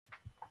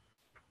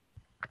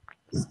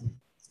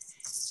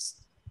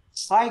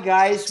Hi,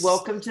 guys.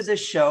 Welcome to the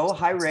show.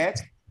 Hi, Rick.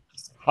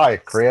 Hi,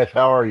 Chris.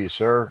 How are you,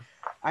 sir?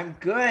 I'm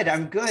good.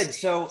 I'm good.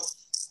 So,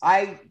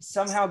 I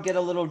somehow get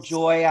a little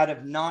joy out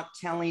of not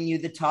telling you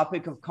the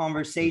topic of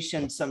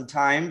conversation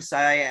sometimes.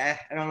 I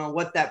don't know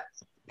what that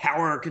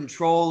power or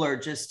control or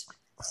just,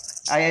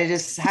 I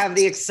just have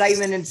the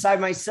excitement inside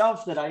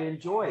myself that I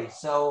enjoy.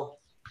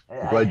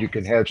 I'm glad I, you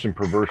can have some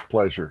perverse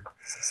pleasure.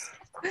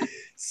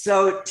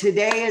 so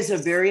today is a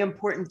very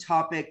important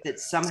topic that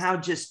somehow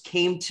just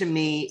came to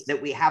me that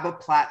we have a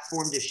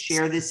platform to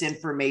share this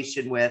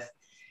information with.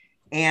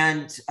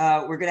 And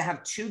we're going to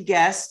have two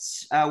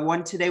guests,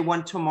 one today,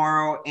 one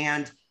tomorrow.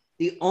 And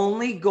the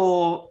only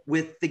goal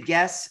with the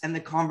guests and the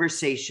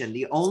conversation,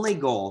 the only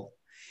goal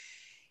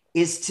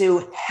is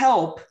to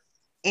help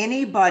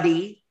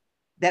anybody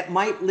that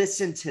might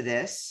listen to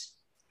this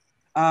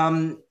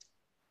um,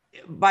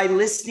 by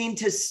listening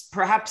to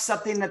perhaps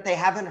something that they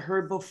haven't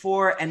heard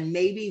before, and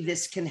maybe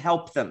this can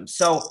help them.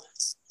 So,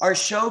 our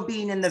show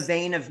being in the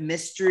vein of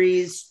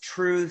mysteries,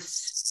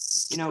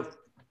 truths,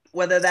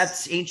 whether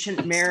that's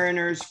ancient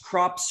mariners,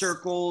 crop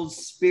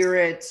circles,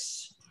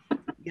 spirits,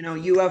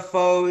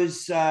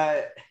 UFOs,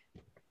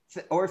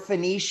 or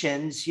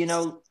Phoenicians,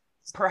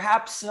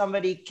 perhaps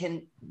somebody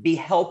can be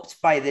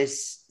helped by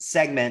this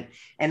segment.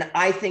 And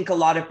I think a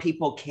lot of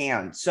people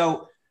can.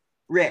 So,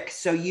 Rick,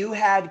 so you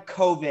had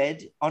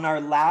COVID on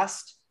our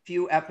last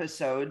few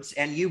episodes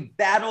and you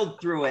battled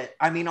through it.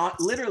 I mean,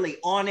 literally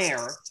on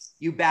air,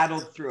 you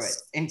battled through it.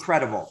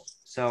 Incredible.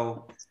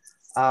 So,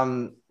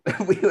 um,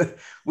 we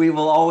we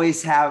will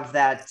always have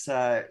that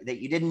that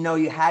you didn't know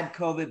you had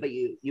COVID, but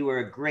you were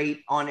a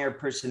great on air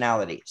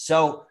personality.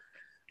 So,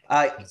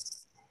 uh,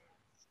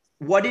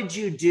 what did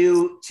you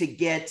do to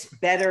get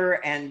better,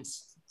 and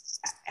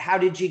how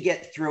did you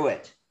get through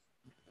it?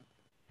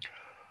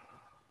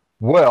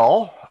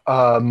 Well,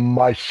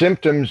 my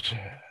symptoms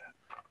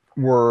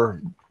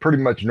were pretty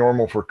much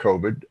normal for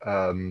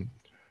COVID.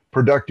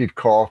 Productive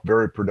cough,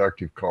 very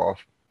productive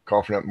cough,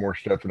 coughing up more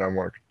stuff than I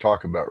want to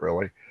talk about,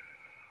 really.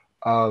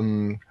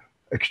 Um,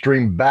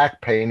 Extreme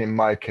back pain in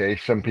my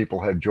case. Some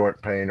people have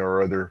joint pain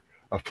or other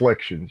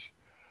afflictions.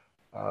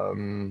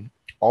 Um,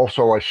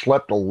 Also, I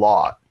slept a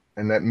lot,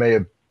 and that may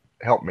have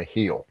helped me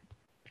heal.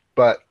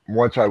 But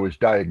once I was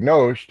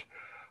diagnosed,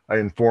 I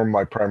informed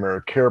my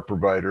primary care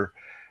provider,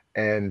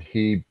 and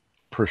he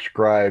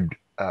prescribed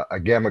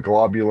a gamma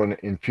globulin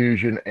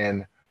infusion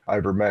and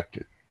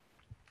ivermectin.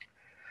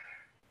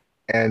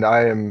 And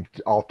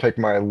I'll take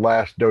my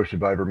last dose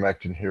of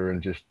ivermectin here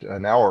in just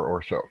an hour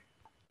or so.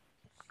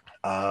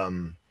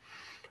 Um,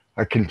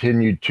 I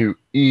continued to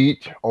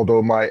eat,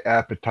 although my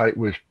appetite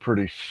was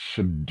pretty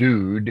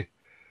subdued.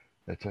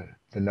 That's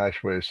a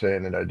nice way of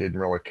saying it. I didn't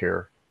really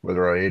care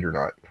whether I ate or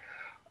not.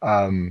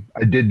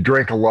 I did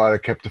drink a lot. I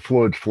kept the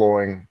fluids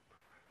flowing.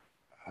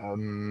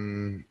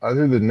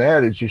 Other than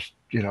that, it's just,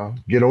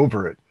 get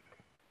over it.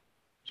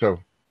 So,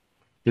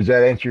 does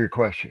that answer your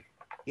question?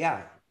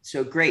 Yeah,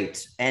 so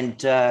great. And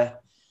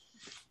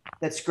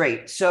that's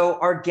great. So,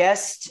 our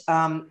guest,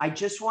 I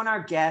just want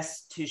our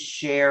guest to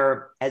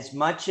share as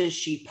much as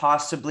she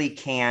possibly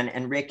can.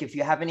 And Rick, if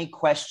you have any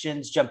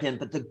questions, jump in.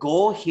 But the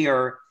goal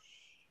here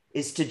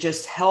is to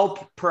just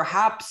help.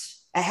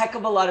 Perhaps a heck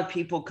of a lot of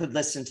people could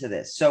listen to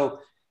this. So,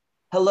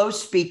 hello,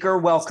 speaker.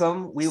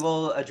 Welcome. We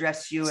will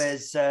address you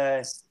as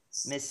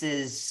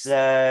Mrs.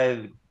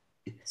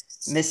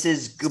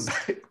 Mrs.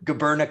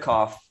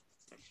 Gubernikoff.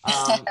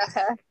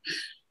 Um,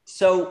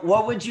 so,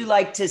 what would you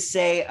like to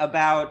say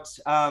about?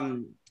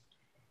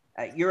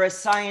 You're a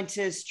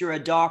scientist. You're a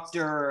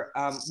doctor.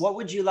 What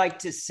would you like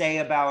to say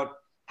about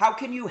how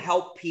can you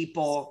help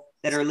people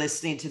that are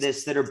listening to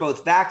this that are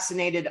both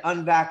vaccinated,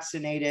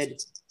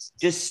 unvaccinated?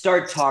 Just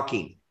start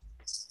talking.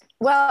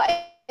 Well,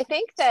 I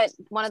think that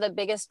one of the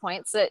biggest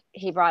points that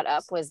he brought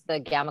up was the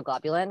gamma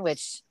globulin,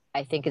 which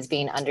I think is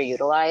being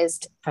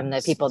underutilized from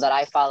the people that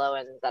I follow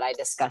and that I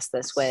discuss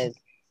this with.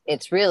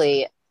 It's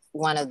really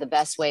one of the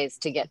best ways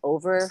to get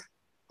over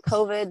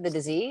COVID, the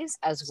disease,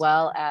 as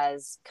well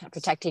as kind of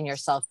protecting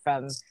yourself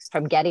from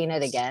getting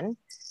it again.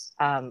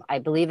 I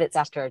believe it's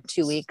after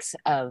 2 weeks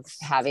of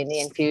having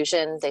the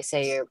infusion. They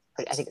say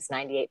I think it's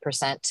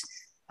 98%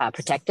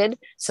 protected.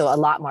 So a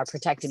lot more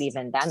protected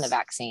even than the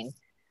vaccine.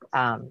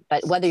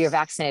 But whether you're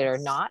vaccinated or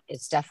not,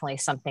 it's definitely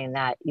something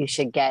that you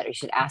should get, or you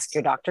should ask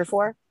your doctor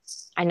for.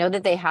 I know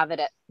that they have it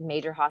at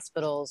major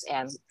hospitals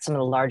and some of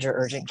the larger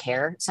urgent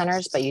care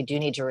centers, but you do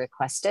need to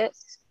request it.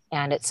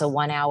 And it's a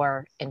 1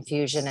 hour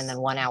infusion and then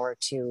 1 hour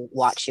to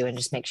watch you and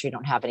just make sure you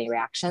don't have any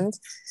reactions.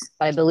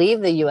 But I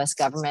believe the US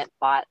government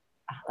bought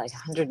like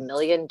 100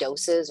 million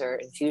doses or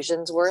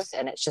infusions worth,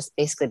 and it's just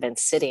basically been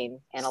sitting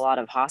in a lot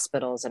of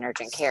hospitals and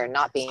urgent care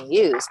not being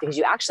used because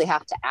you actually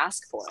have to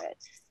ask for it.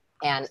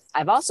 And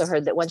I've also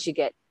heard that once you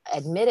get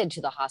admitted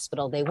to the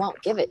hospital, they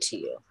won't give it to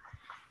you.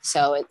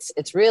 So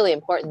it's really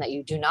important that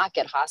you do not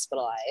get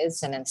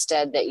hospitalized and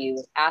instead that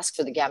you ask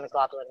for the gamma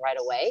globulin right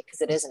away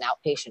because it is an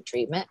outpatient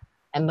treatment.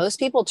 And most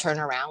people turn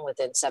around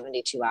within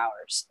 72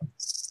 hours.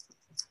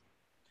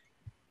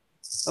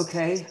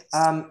 Okay.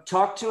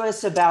 Talk to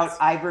us about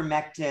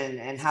ivermectin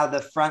and how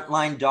the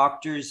frontline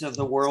doctors of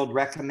the world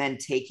recommend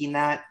taking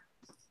that.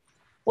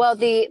 Well,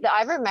 the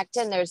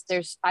ivermectin,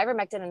 there's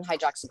ivermectin and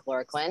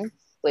hydroxychloroquine,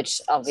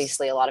 which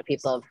obviously a lot of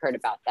people have heard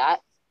about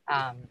that.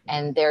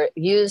 And they're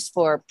used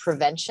for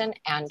prevention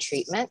and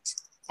treatment.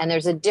 And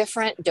there's a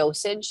different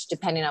dosage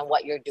depending on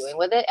what you're doing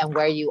with it and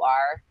where you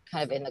are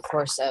kind of in the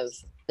course of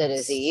the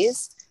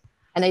disease.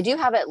 And they do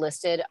have it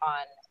listed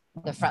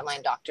on the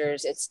Frontline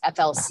Doctors. It's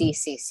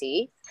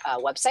FLCCC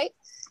website.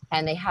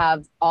 And they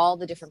have all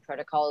the different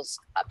protocols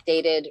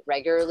updated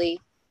regularly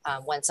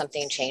when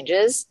something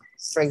changes.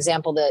 For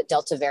example, the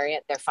Delta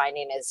variant they're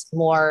finding is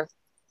more,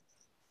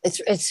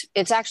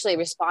 it's actually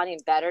responding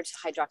better to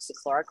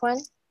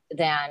hydroxychloroquine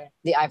than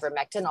the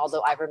ivermectin,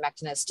 although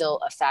ivermectin is still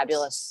a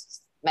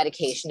fabulous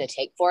medication to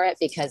take for it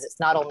because it's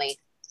not only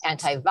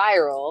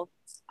antiviral,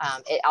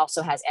 it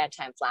also has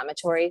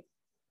anti-inflammatory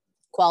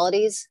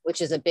qualities,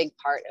 which is a big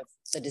part of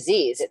the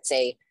disease. It's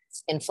a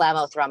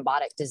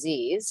inflammothrombotic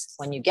disease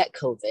when you get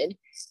COVID.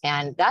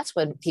 And that's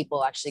when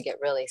people actually get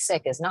really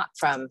sick, is not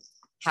from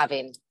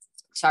having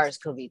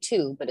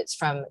SARS-CoV-2, but it's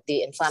from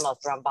the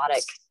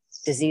inflammothrombotic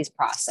disease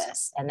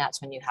process. And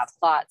that's when you have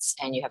clots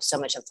and you have so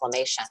much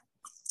inflammation.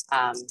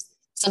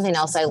 Something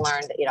else I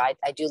learned,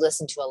 I do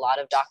listen to a lot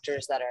of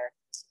doctors that are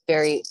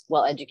very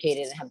well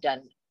educated and have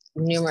done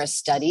numerous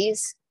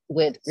studies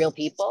with real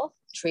people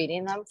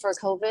treating them for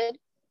COVID.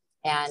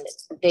 And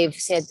they've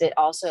said that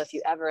also, if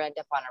you ever end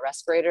up on a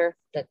respirator,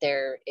 that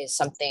there is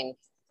something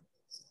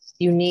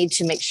you need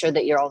to make sure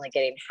that you're only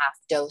getting half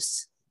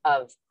dose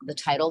of the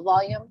tidal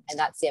volume. And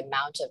that's the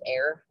amount of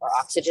air or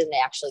oxygen they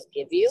actually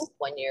give you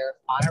when you're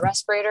on a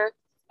respirator.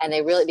 And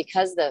they really,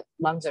 because the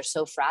lungs are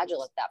so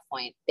fragile at that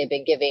point, they've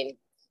been giving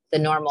the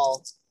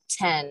normal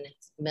 10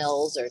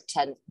 mils or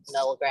 10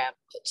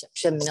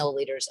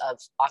 milliliters of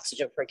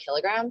oxygen per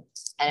kilogram.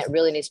 And it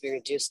really needs to be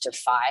reduced to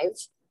 5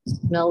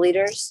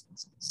 milliliters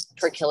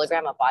per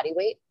kilogram of body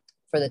weight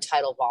for the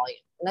tidal volume.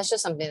 And that's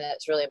just something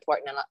that's really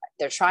important. And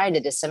they're trying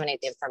to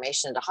disseminate the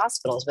information into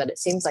hospitals, but it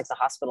seems like the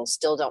hospitals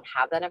still don't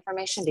have that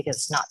information because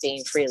it's not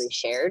being freely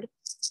shared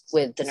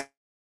with the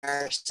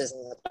nurses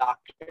and the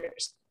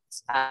doctors.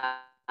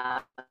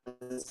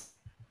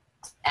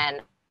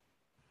 And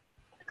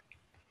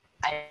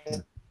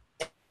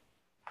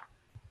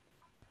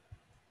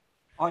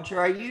Audra,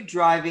 are you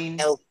driving?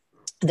 know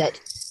that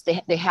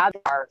they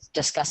are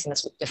discussing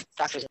this with different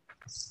doctors.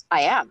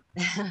 I am.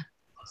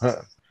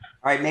 All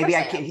right, maybe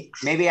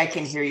I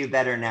can hear you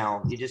better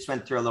now. You just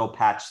went through a little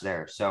patch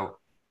there. So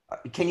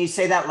can you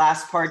say that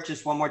last part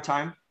just one more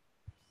time?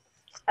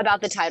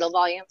 About the tidal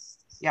volume?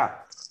 Yeah.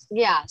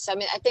 Yeah. So, I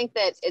mean, I think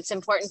that it's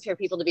important for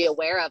people to be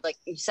aware of, like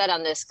you said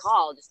on this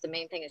call, just the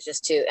main thing is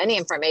just to any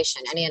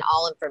information, any and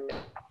all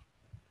information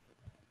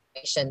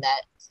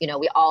that,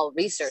 we all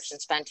research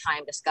and spend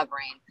time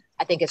discovering.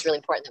 I think it's really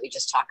important that we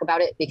just talk about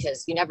it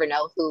because you never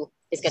know who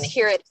is going to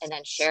hear it and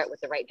then share it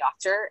with the right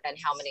doctor and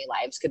how many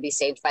lives could be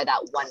saved by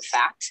that one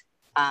fact.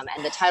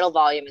 And the tidal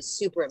volume is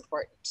super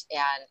important.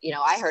 And,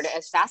 I heard it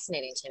as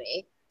fascinating to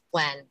me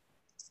when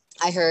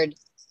I heard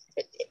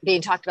it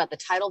being talked about the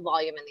tidal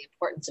volume and the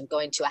importance of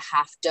going to a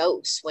half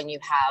dose when you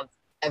have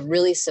a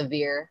really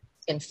severe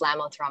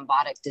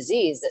inflammothrombotic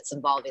disease that's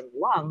involving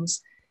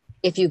lungs.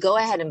 If you go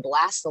ahead and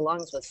blast the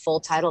lungs with full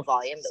tidal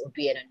volume, that would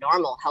be in a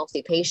normal,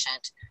 healthy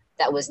patient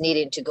that was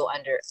needing to go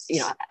under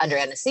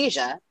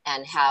anesthesia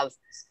and have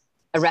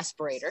a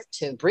respirator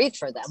to breathe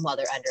for them while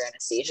they're under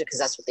anesthesia, because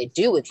that's what they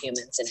do with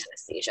humans in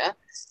anesthesia,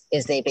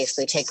 is they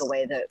basically take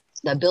away the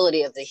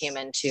ability of the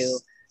human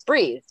to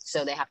breathe.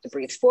 So they have to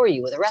breathe for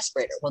you with a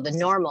respirator. Well, the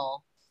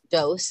normal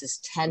dose is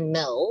 10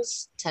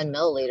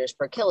 milliliters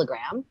per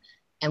kilogram.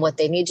 And what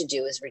they need to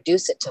do is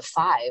reduce it to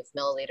 5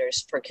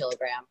 milliliters per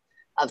kilogram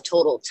of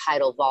total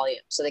tidal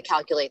volume. So they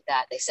calculate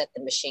that, they set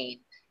the machine,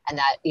 and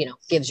that,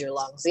 gives your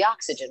lungs the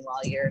oxygen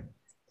while you're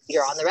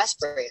on the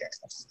respirator.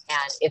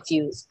 And if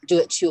you do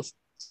it too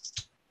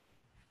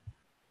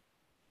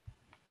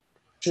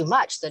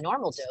much, the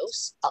normal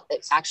dose,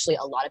 it's actually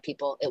a lot of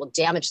people, it will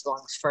damage the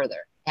lungs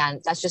further.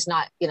 And that's just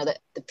not, the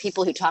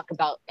people who talk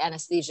about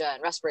anesthesia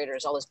and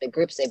respirators, all those big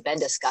groups, they've been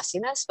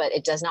discussing this, but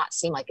it does not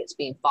seem like it's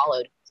being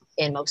followed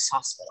in most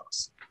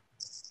hospitals.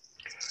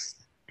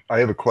 I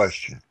have a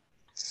question.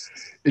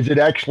 Is it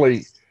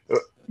actually,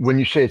 when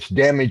you say it's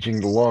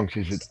damaging the lungs,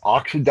 is it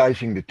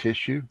oxidizing the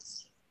tissue?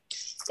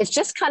 It's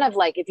just kind of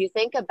like, if you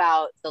think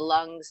about the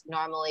lungs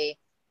normally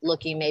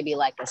looking maybe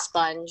like a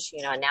sponge,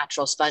 a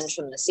natural sponge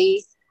from the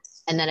sea.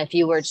 And then if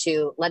you were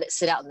to let it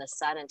sit out in the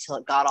sun until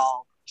it got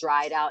all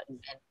dried out and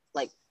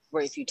like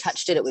where if you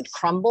touched it, it would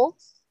crumble.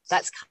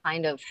 That's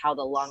kind of how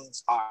the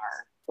lungs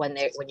are when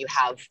you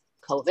have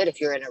COVID,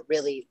 if you're in a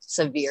really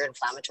severe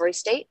inflammatory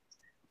state.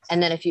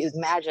 And then if you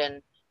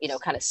imagine,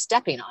 kind of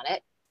stepping on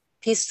it,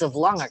 pieces of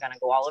lung are going to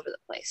go all over the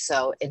place.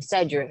 So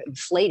instead you're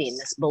inflating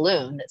this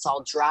balloon that's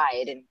all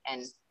dried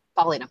and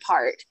falling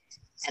apart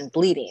and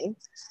bleeding,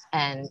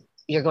 and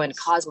you're going to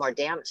cause more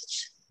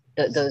damage.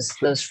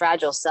 Those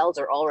fragile cells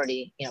are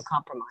already,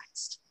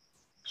 compromised.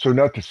 So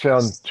not to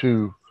sound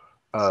too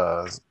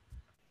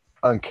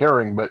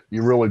uncaring, but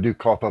you really do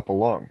cough up a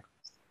lung.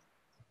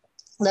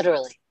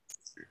 Literally.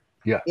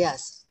 Yeah.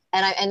 Yes.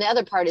 And the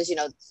other part is,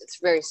 it's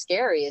very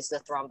scary is the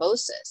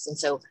thrombosis. And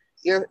so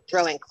you're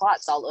throwing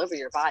clots all over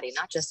your body,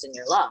 not just in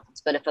your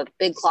lungs, but if a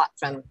big clot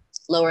from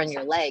lower in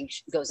your leg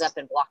goes up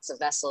and blocks a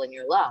vessel in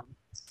your lung,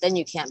 then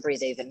you can't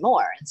breathe even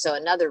more. And so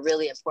another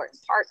really important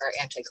part are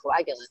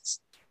anticoagulants.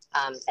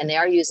 And they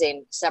are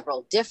using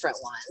several different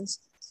ones,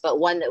 but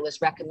one that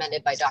was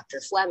recommended by Dr.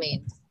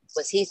 Fleming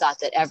was he thought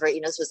that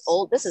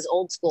this is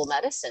old school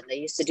medicine. They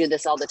used to do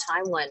this all the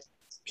time when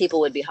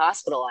people would be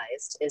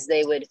hospitalized, is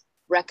they would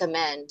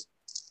recommend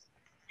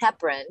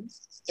heparin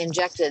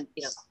injected,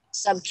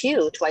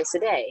 sub-Q twice a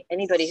day.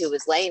 Anybody who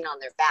was laying on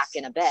their back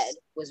in a bed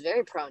was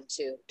very prone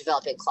to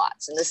developing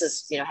clots. And this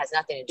is, has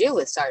nothing to do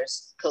with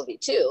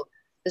SARS-CoV-2.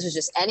 This was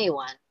just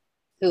anyone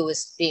who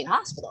was being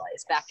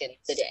hospitalized back in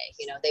the day.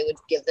 They would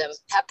give them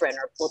heparin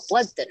or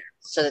blood thinner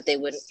so that they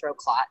wouldn't throw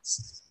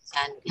clots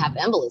and have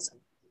embolism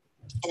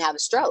and have a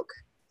stroke.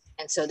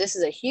 And so this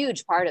is a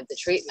huge part of the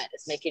treatment,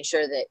 is making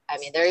sure that,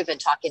 they're even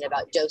talking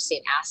about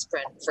dosing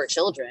aspirin for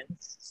children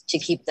to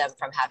keep them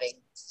from having,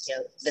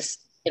 this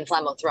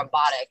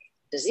inflammothrombotic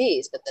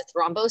disease, but the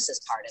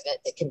thrombosis part of it,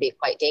 that can be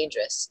quite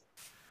dangerous.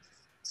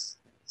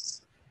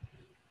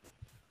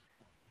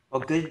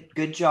 Well,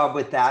 good job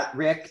with that.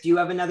 Rick, do you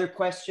have another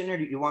question, or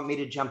do you want me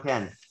to jump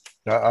in?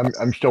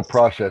 I'm still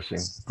processing.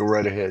 Go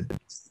right ahead.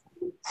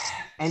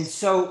 And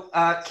so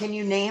can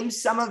you name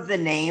some of the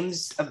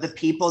names of the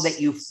people that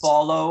you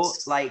follow?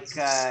 Like,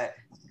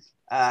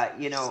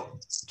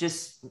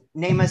 just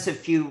name us a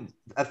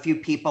few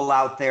people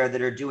out there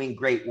that are doing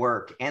great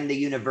work, and the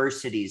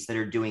universities that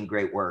are doing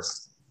great work.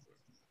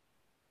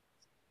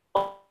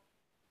 Well,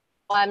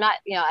 I'm not,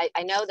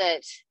 I know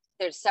that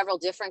there's several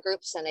different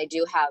groups, and they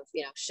do have,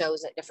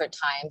 shows at different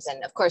times.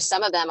 And of course,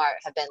 some of them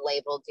have been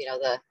labeled,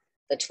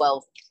 the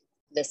 12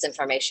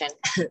 misinformation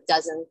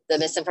dozen, the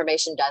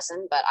misinformation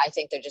dozen, but I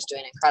think they're just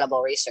doing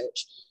incredible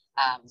research.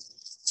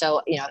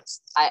 So,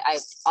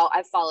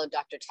 I've followed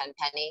Dr.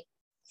 Tenpenny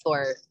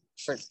for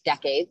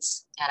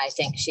decades, and I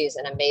think she's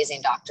an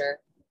amazing doctor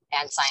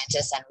and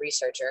scientist and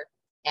researcher.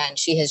 And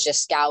she has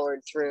just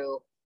scoured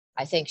through,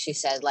 I think she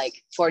said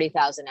like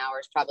 40,000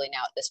 hours, probably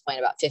now at this point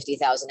about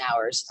 50,000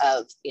 hours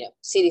of,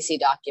 CDC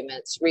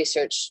documents,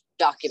 research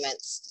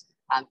documents,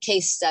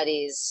 case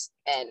studies,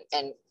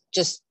 and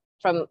just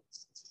from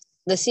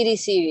the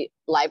CDC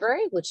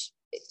library, which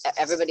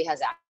everybody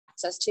has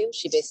access to.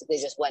 She basically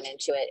just went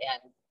into it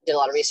and did a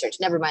lot of research,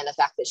 never mind the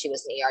fact that she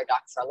was an ER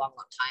doc for a long,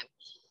 long time.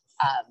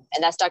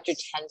 And that's Dr.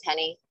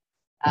 Tenpenny,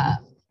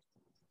 Tenpenny.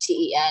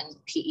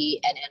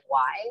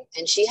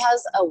 And she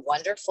has a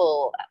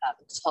wonderful,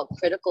 it's called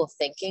Critical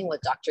Thinking with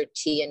Dr.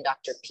 T and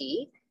Dr.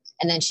 P.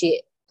 And then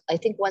she, I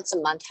think once a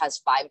month, has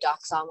 5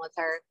 docs on with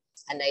her,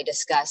 and they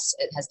discuss,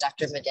 it has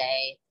Dr.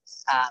 Madej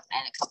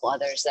and a couple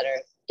others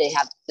they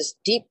have this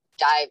deep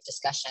dive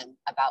discussion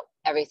about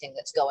everything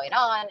that's going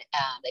on.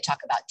 They talk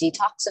about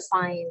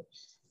detoxifying,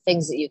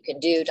 things that you can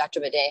do. Dr.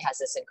 Madej has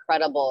this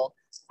incredible,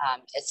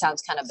 it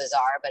sounds kind of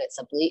bizarre, but it's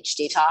a bleach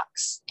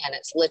detox. And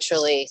it's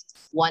literally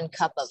 1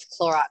 cup of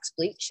Clorox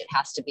bleach. It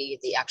has to be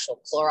the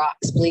actual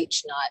Clorox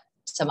bleach, not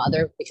some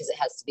other, because it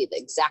has to be the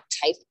exact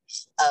type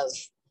of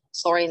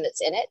chlorine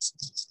that's in it.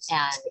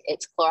 And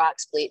it's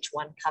Clorox bleach,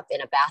 1 cup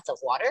in a bath of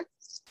water.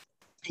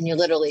 And you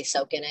literally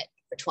soak in it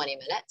for 20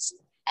 minutes.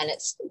 And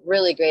it's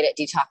really great at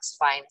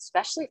detoxifying,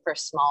 especially for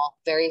small,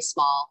 very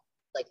small,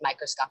 like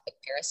microscopic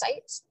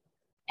parasites.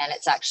 And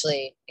it's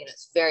actually,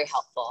 it's very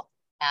helpful.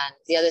 And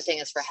the other thing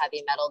is for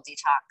heavy metal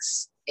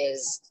detox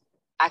is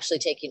actually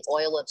taking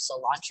oil of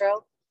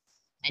cilantro.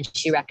 And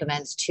she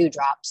recommends 2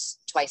 drops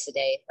twice a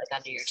day, like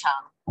under your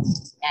tongue.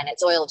 And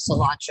it's oil of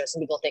cilantro.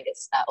 Some people think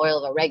it's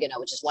oil of oregano,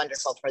 which is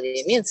wonderful for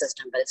the immune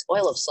system, but it's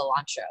oil of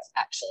cilantro,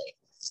 actually.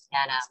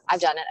 And I've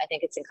done it. I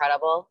think it's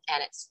incredible.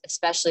 And it's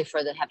especially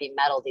for the heavy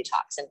metal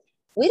detox. And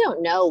we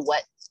don't know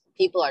what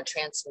people are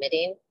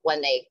transmitting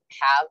when they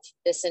have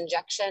this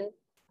injection.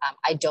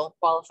 I don't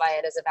qualify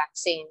it as a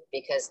vaccine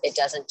because it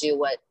doesn't do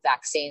what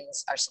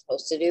vaccines are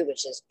supposed to do,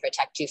 which is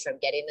protect you from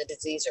getting the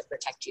disease or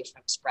protect you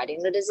from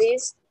spreading the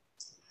disease.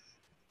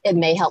 It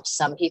may help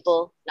some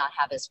people not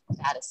have as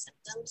bad as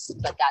symptoms,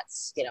 but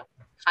that's,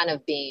 kind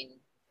of being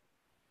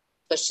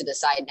pushed to the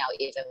side now.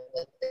 Even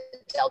with the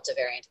Delta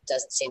variant, it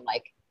doesn't seem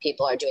like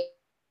people are doing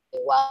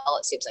well.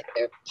 It seems like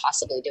they're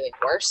possibly doing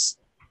worse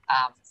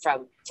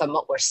from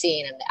what we're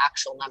seeing in the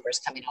actual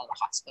numbers coming out of the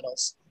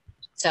hospitals.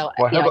 So,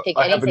 I think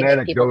anything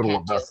that people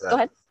can do. Go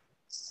ahead.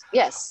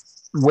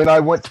 Yes. When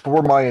I went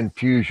for my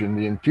infusion,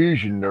 the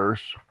infusion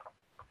nurse,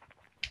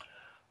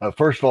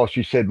 first of all,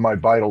 she said my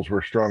vitals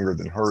were stronger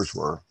than hers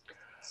were.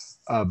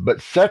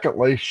 But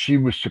secondly, she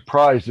was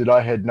surprised that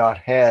I had not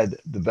had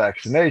the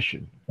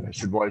vaccination. I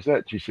said, why is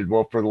that? She said,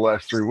 well, for the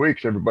last 3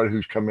 weeks, everybody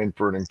who's come in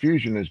for an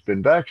infusion has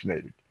been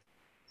vaccinated.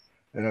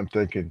 And I'm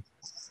thinking,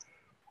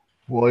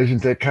 well,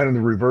 isn't that kind of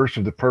the reverse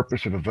of the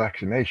purpose of a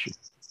vaccination?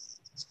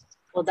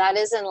 Well, that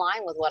is in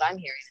line with what I'm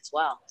hearing as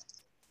well.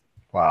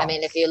 Wow. I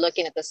mean, if you're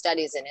looking at the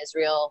studies in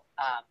Israel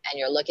and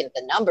you're looking at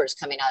the numbers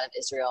coming out of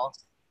Israel,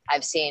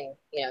 I've seen,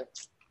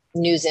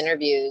 news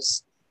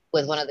interviews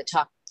with one of the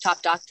top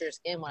doctors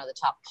in one of the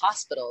top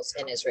hospitals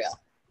in Israel.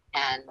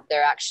 And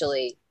they're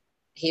actually,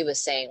 he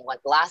was saying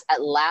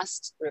at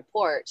last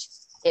report,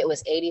 it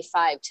was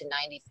 85 to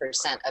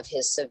 90% of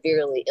his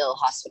severely ill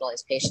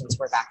hospitalized patients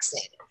were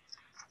vaccinated.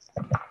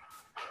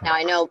 Now,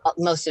 I know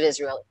most of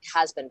Israel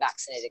has been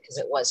vaccinated because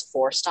it was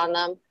forced on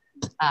them.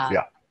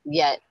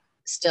 Yet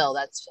still,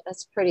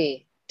 that's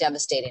pretty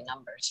devastating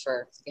numbers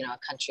for, a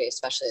country,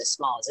 especially as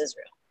small as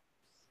Israel.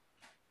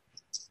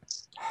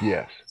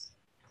 Yes.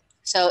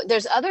 So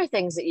there's other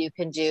things that you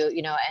can do,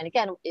 and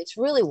again, it's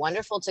really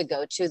wonderful to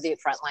go to the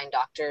Frontline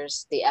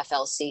Doctors, the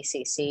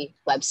FLCCC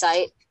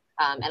website.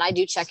 And I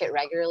do check it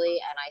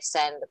regularly, and I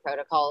send the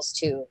protocols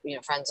to,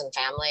 friends and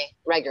family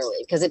regularly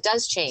because it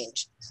does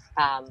change.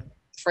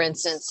 For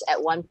instance,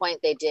 at one point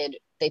they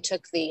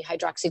took the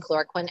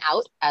hydroxychloroquine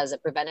out as a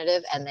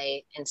preventative, and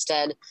they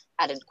instead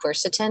added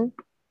quercetin.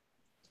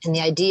 And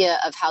the idea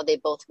of how they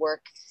both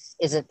work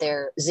is that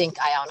they're zinc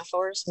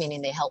ionophores,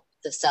 meaning they help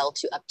the cell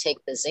to uptake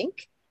the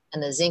zinc.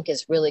 And the zinc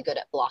is really good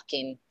at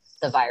blocking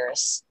the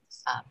virus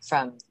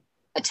from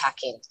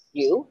attacking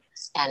you.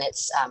 And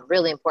it's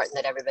really important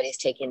that everybody's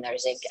taking their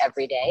zinc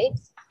every day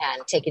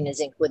and taking the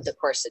zinc with the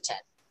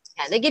quercetin.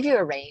 And they give you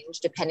a range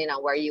depending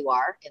on where you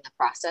are in the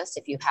process.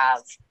 If you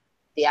have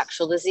the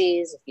actual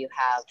disease, if you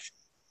have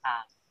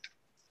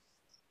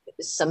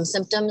some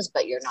symptoms,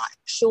 but you're not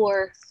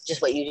sure,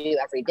 just what you do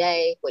every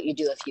day, what you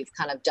do if you've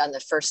kind of done the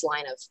first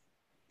line of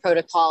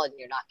protocol and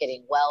you're not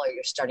getting well, or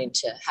you're starting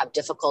to have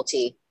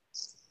difficulty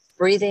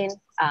breathing.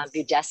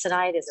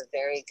 Budesonide is a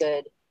very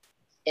good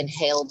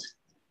inhaled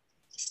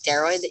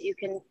steroid that you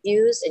can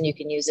use, and you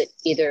can use it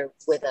either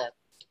with a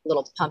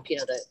little pump,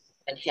 the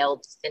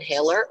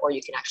inhaler, or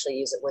you can actually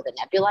use it with a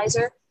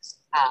nebulizer.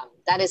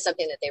 That is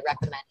something that they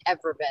recommend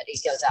everybody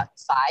goes out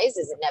and buys,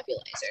 is a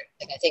nebulizer.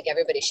 Like, I think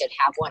everybody should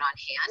have one on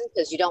hand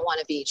because you don't want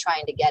to be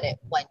trying to get it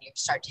when you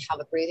start to have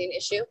a breathing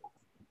issue.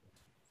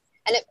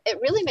 And it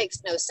really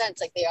makes no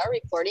sense. Like, they are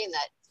reporting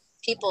that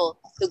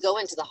people who go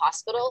into the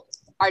hospital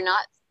are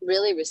not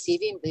really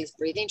receiving these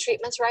breathing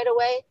treatments right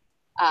away,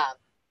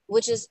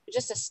 which is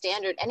just a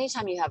standard.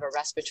 Anytime you have a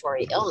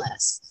respiratory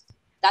illness,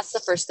 that's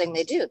the first thing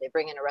they do. They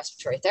bring in a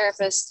respiratory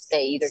therapist.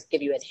 They either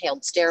give you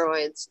inhaled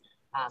steroids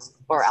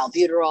or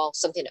albuterol,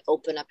 something to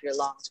open up your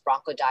lungs,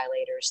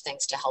 bronchodilators,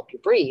 things to help you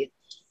breathe.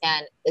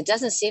 And it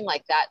doesn't seem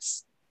like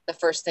that's the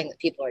first thing that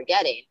people are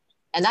getting.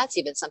 And that's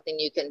even something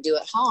you can do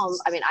at home.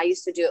 I mean, I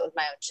used to do it with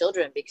my own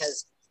children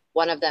because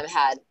one of them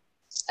had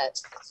a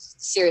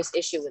serious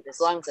issue with his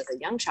lungs as a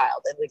young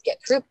child and would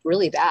get croup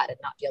really bad and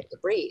not be able to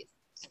breathe.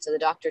 And so the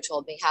doctor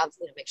told me,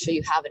 make sure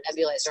you have a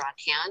nebulizer on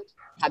hand,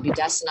 have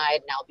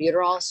budesonide and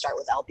albuterol. Start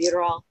with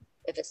albuterol.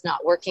 If it's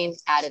not working,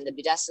 add in the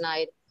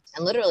budesonide.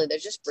 And literally they're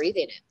just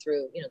breathing it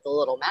through, the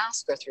little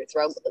mask or through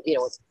throat,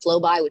 flow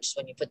by, which is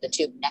when you put the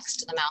tube next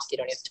to the mouth, you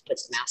don't have to put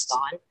the mask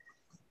on.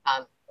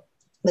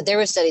 But there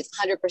were studies,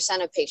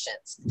 100% of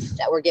patients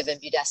that were given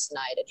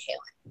budesonide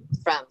inhaling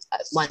from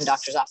one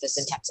doctor's office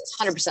in Texas.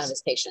 100% of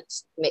his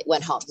patients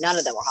went home. None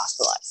of them were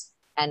hospitalized.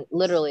 And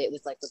literally it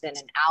was like within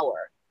an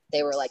hour,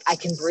 they were like, I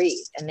can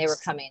breathe. And they were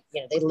coming,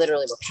 they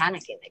literally were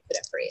panicking. They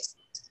couldn't breathe.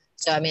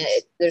 So, I mean,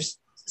 there's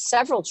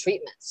several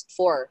treatments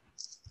for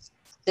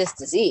this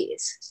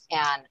disease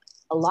and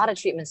a lot of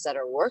treatments that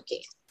are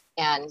working.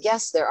 And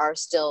yes, there are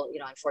still,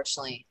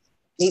 unfortunately,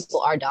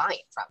 people are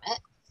dying from it.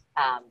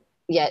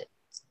 Yet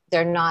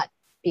they're not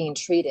being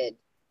treated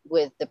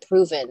with the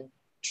proven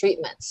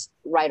treatments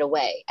right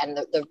away. And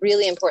the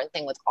really important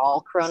thing with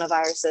all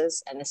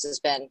coronaviruses, and this has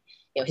been,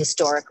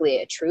 historically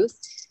a truth,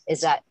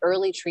 is that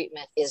early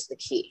treatment is the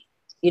key.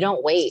 You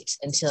don't wait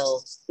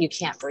until you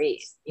can't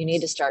breathe. You need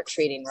to start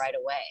treating right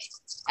away.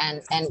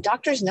 And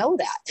doctors know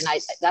that. And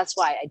that's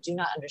why I do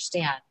not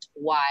understand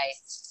why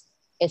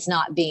it's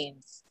not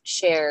being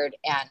shared.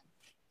 And,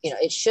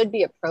 it should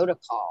be a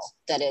protocol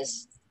that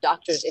is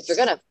doctors, if the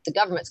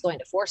government's going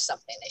to force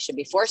something, they should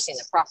be forcing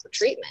the proper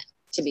treatment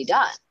to be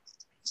done,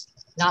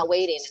 not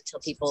waiting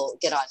until people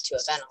get onto a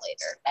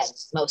ventilator, and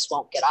most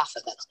won't get off a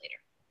ventilator.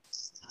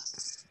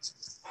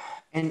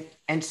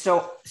 And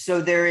so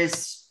there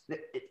is,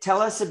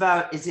 tell us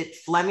about, is it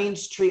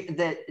Fleming's treatment,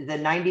 the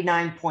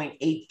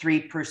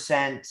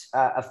 99.83%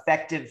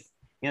 effective,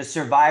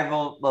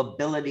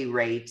 survivability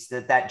rates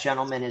that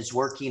gentleman is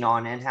working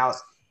on, and how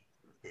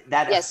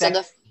that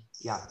affects,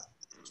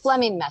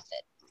 Fleming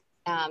method.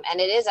 And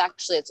it is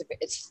actually,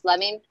 it's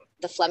Fleming,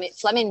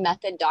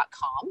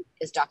 FlemingMethod.com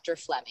is Dr.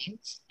 Fleming,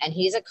 and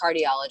he's a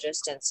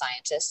cardiologist and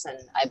scientist, and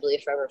I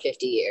believe for over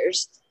 50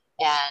 years.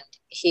 And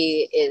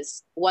he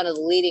is one of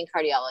the leading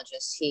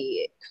cardiologists.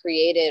 He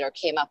created or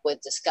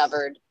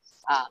discovered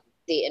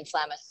the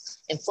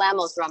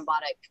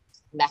inflammothrombotic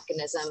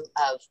mechanism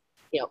of,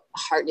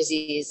 heart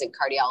disease and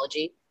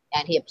cardiology.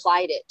 And he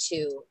applied it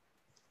to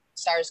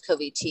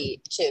SARS-CoV-2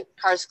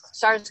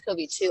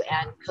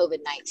 and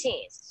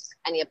COVID-19.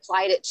 And he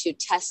applied it to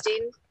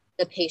testing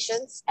the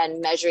patients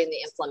and measuring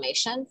the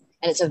inflammation.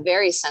 And it's a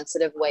very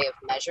sensitive way of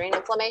measuring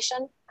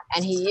inflammation.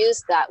 And he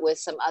used that with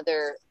some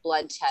other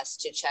blood tests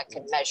to check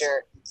and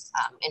measure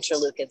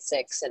interleukin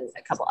 6 and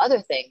a couple other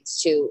things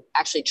to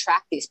actually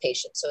track these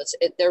patients. So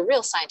they're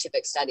real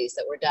scientific studies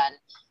that were done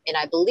in,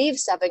 I believe,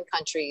 7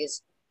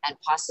 countries, and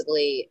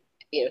possibly,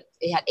 he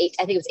had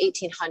I think it was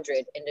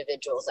 1,800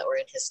 individuals that were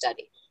in his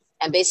study.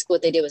 And basically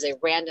what they did was they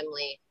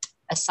randomly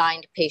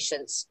assigned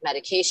patients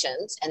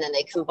medications, and then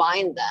they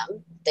combined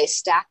them. They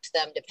stacked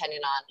them depending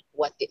on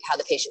how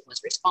the patient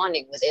was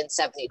responding within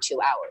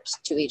 72 hours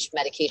to each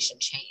medication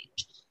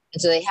change.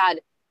 And so they had,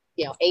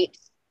 8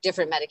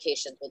 different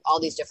medications with all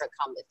these different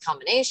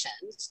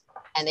combinations,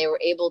 and they were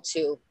able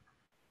to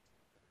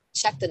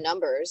check the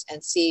numbers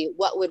and see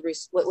what would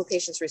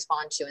patients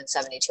respond to in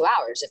 72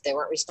 hours. If they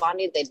weren't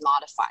responding, they'd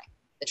modify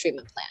the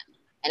treatment plan.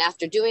 And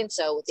after doing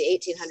so with the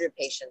 1,800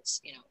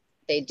 patients,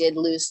 they did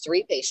lose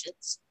 3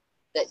 patients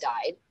that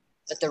died,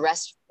 but the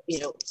rest,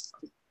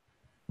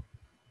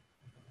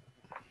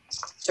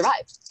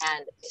 survived.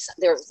 And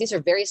these are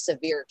very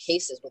severe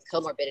cases with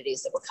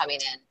comorbidities that were coming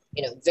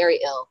in, very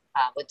ill,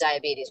 with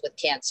diabetes, with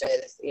cancer,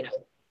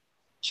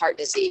 heart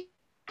disease,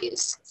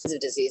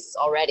 diseases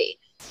already.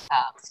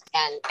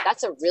 And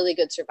that's a really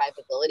good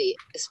survivability,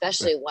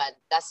 especially when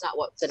that's not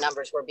what the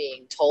numbers were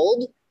being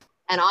told.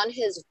 And on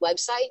his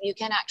website, you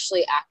can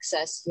actually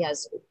access, he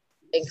has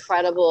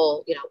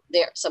incredible,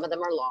 some of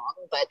them are long,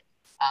 but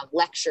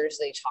lectures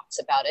that he talks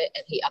about it,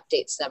 and he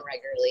updates them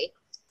regularly.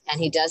 And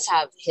he does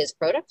have his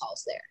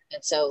protocols there.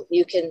 And so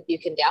you can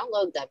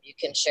download them, you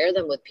can share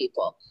them with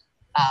people.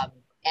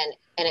 And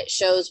it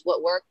shows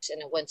what worked.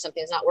 And when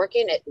something's not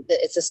working,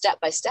 it's a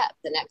step-by-step,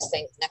 the next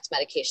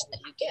medication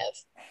that you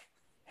give.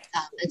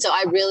 And so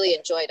I really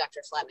enjoy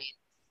Dr. Fleming.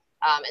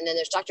 And then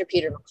there's Dr.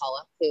 Peter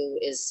McCullough, who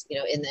is,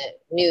 in the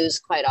news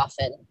quite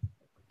often.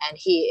 And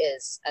he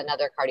is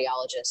another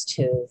cardiologist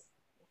who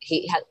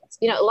he has,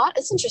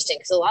 it's interesting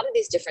because a lot of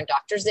these different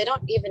doctors, they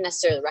don't even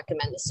necessarily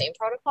recommend the same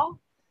protocol,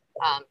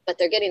 but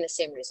they're getting the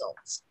same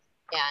results.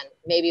 And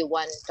maybe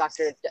one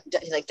doctor,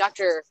 like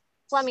Dr.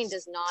 Fleming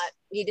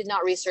did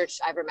not research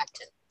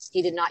ivermectin.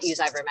 He did not use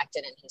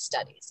ivermectin in his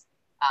studies.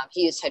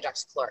 He used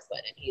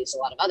hydroxychloroquine, and he used a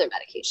lot of other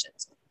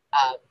medications.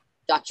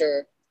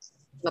 Dr.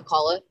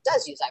 McCullough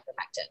does use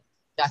ivermectin.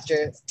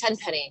 Dr.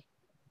 Tenpenny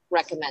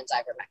recommends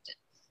ivermectin.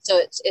 So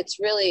it's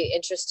really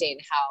interesting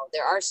how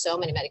there are so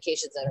many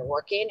medications that are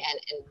working, and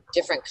in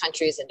different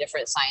countries and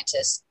different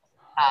scientists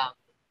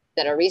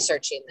that are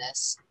researching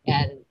this.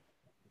 And,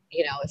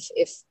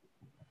 if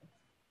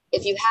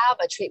you have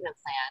a treatment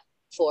plan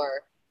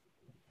for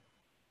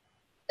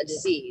a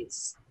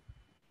disease,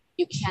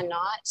 you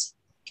cannot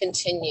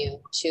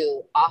continue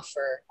to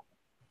offer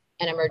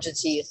an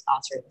emergency use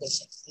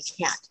authorization. You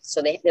can't.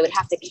 So they would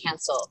have to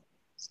cancel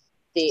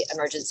the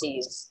emergency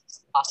use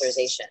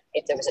authorization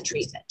if there was a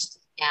treatment.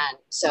 And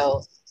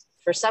so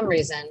for some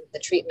reason, the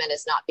treatment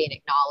is not being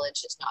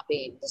acknowledged, it's not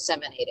being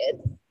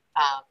disseminated.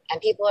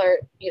 And people are,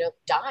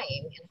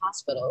 dying in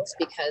hospitals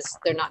because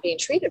they're not being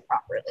treated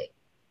properly.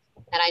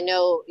 And I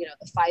know,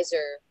 the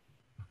Pfizer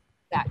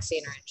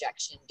vaccine or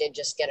injection did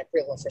just get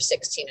approval for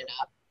 16 and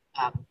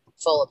up,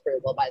 full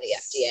approval by the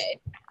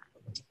FDA.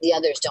 The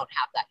others don't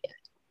have that yet.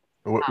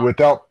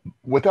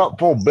 Without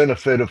full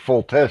benefit of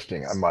full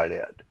testing, I might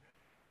add.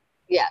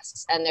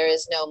 Yes. And there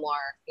is no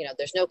more,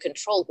 there's no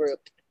control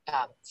group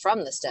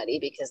from the study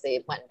because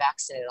they went and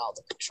vaccinated all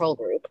the control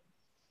group.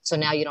 So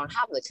now you don't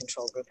have the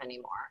control group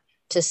anymore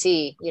to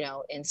see,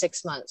 in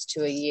 6 months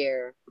to a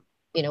year,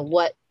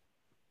 what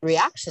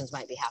reactions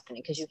might be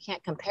happening, because you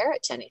can't compare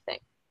it to anything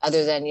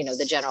other than,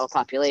 the general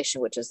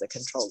population, which is the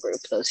control group,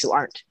 those who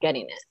aren't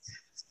getting it.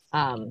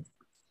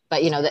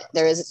 But,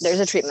 there's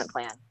a treatment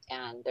plan,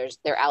 and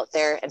they're out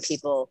there, and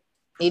people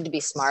need to be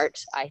smart,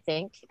 I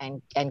think,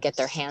 and get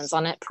their hands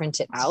on it, print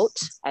it out.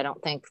 I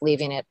don't think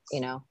leaving it,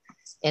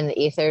 in the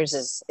ethers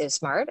is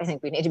smart. I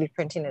think we need to be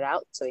printing it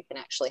out so we can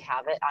actually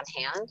have it on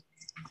hand,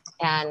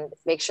 and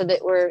make sure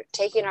that we're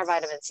taking our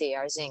vitamin C,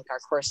 our zinc, our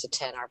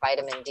quercetin, our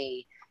vitamin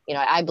D.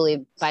 I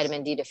believe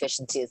vitamin D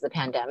deficiency is the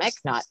pandemic,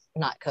 not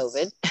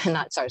COVID,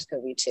 not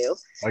SARS-CoV-2.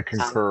 I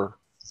concur.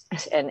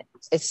 And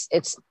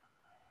it's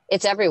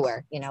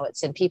everywhere.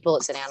 It's in people,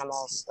 it's in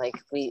animals. Like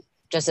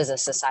just as a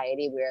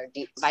society, we are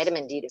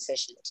vitamin D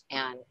deficient,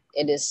 and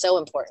it is so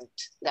important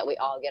that we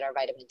all get our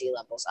vitamin D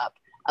levels up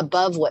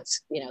above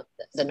what's,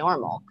 the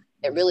normal.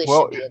 It really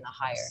should be in the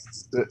higher.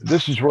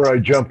 This is where I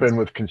jump in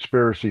with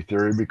conspiracy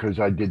theory, because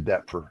I did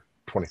that for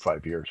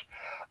 25 years.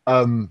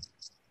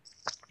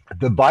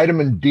 The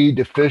vitamin D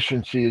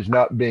deficiency is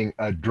not being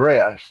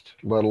addressed,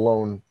 let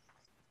alone,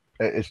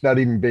 it's not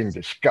even being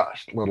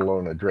discussed, let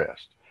alone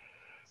addressed.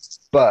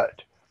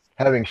 But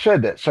having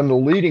said that, some of the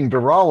leading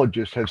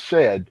virologists have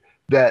said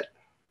that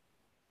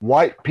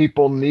white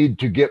people need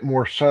to get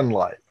more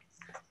sunlight,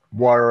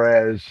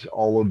 whereas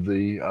all of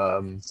the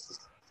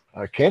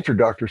cancer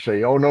doctors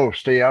say, oh no,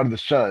 stay out of the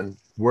sun,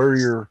 wear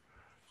your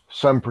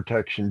sun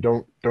protection,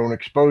 don't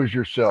expose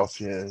yourself,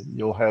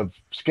 you'll have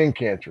skin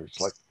cancer. It's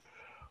like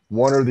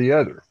one or the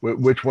other.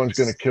 Which one's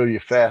going to kill you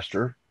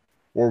faster,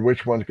 or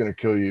which one's going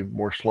to kill you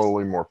more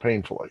slowly, more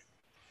painfully?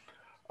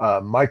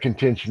 My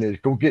contention is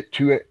go get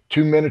 2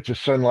 minutes of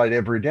sunlight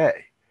every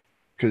day,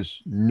 because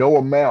no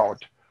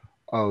amount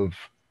of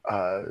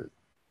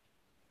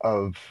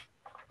of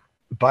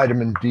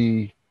vitamin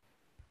D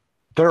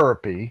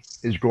therapy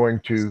is going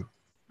to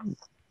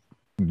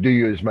do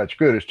you as much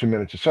good as 2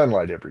 minutes of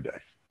sunlight every day.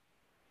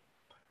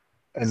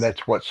 And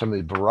that's what some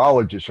of the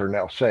virologists are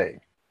now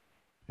saying.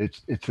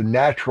 It's the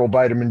natural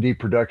vitamin D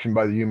production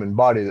by the human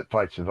body that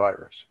fights the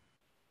virus.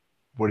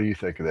 What do you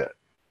think of that?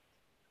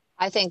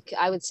 I think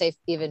I would say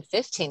even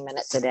 15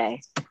 minutes a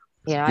day.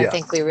 You know, I Yeah.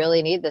 think we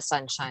really need the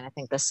sunshine. I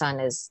think the sun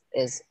is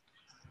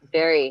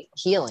very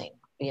healing,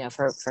 you know,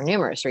 for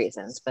numerous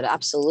reasons, but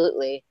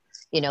absolutely,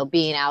 you know,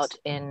 being out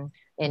in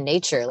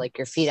nature, like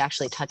your feet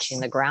actually touching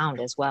the ground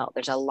as well.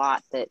 There's a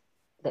lot that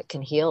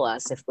can heal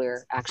us if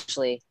we're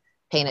actually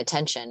paying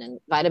attention, and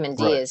vitamin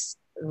D Right. is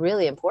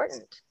really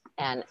important.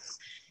 And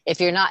if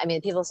you're not, I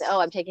mean, people say, oh,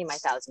 I'm taking my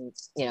 1,000,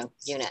 you know,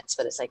 units,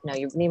 but it's like, no,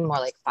 you need more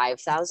like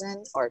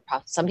 5,000, or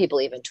some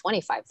people even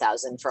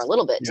 25,000 for a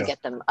little bit to Yeah.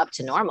 get them up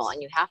to normal.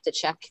 And you have to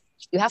check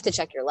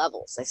your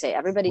levels. I say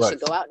everybody Right.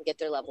 should go out and get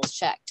their levels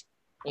checked.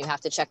 You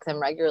have to check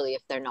them regularly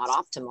if they're not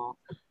optimal.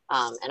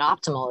 And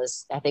optimal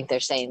is, I think they're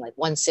saying like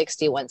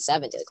 160,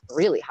 170, like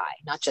really high,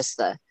 not just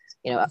the,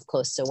 you know, up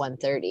close to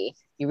 130.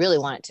 You really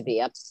want it to be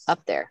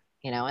up there,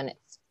 you know, and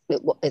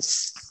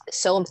it's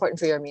so important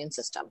for your immune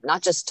system,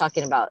 not just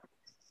talking about,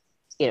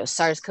 you know,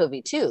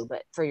 SARS-CoV-2,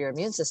 but for your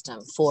immune system,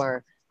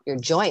 for your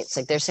joints.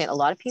 Like they're saying a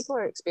lot of people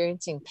are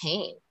experiencing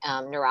pain,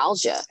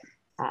 neuralgia,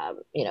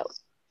 you know,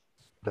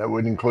 That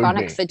would include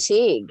chronic me.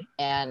 fatigue.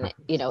 And,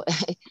 you know,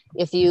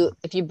 if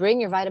you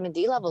bring your vitamin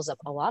D levels up,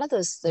 a lot of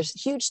those, there's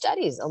huge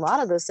studies, a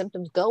lot of those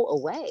symptoms go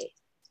away.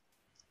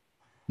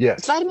 Yes.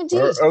 It's vitamin D.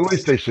 Or at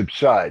least they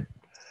subside.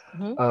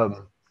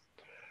 Mhm.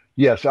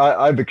 Yes,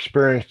 I've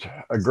experienced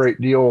a great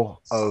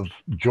deal of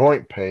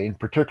joint pain,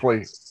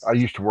 particularly I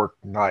used to work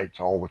nights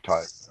all the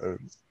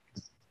time.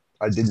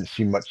 I didn't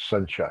see much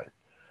sunshine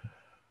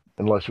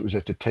unless it was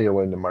at the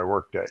tail end of my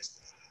workday.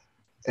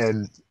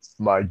 And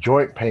my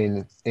joint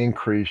pain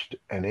increased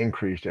and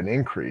increased and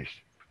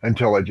increased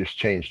until I just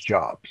changed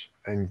jobs.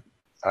 And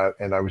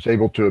I was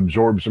able to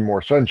absorb some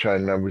more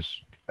sunshine, and I was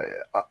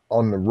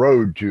on the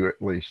road to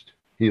at least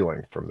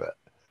healing from that.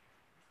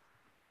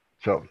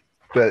 So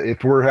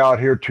if we're out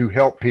here to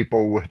help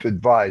people with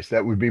advice,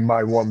 that would be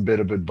my one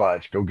bit of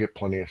advice. Go get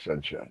plenty of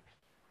sunshine.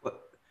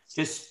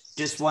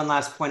 Just one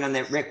last point on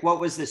that, Rick. What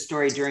was the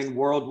story during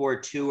World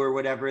War II or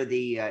whatever,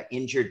 the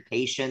injured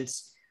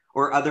patients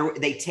or other,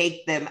 they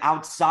take them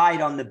outside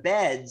on the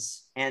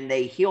beds and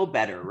they heal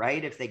better,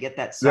 right? If they get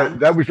that sun.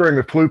 That was during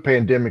the flu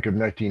pandemic of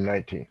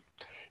 1919.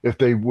 If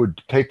they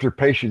would take their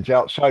patients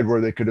outside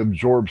where they could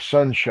absorb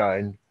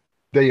sunshine,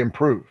 they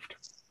improved.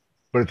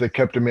 But if they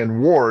kept them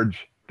in wards,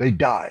 they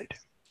died.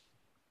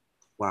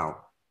 Wow.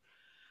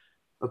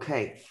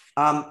 Okay.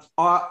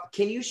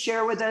 Can you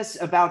share with us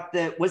about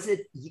was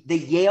it the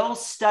Yale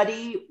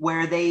study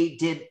where they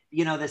did,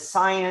 you know, the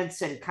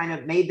science and kind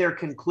of made their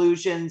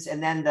conclusions,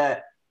 and then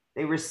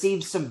they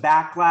received some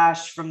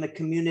backlash from the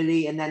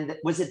community, and then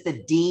was it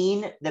the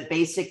dean that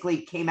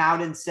basically came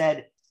out and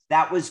said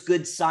that was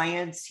good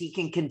science, he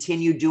can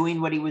continue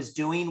doing what he was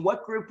doing?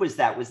 What group was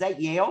that? Was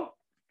that Yale?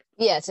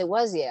 Yes, it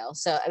was Yale.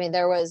 So, I mean,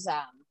 there was,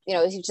 you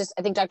know,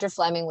 I think Dr.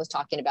 Fleming was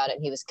talking about it,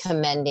 and he was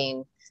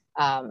commending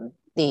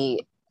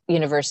the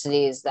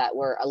universities that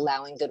were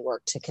allowing good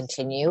work to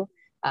continue,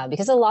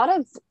 because a lot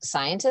of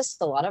scientists,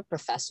 a lot of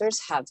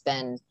professors have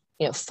been,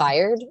 you know,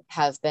 fired,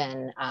 have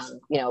been,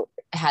 you know,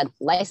 had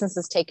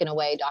licenses taken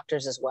away,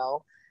 doctors as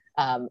well,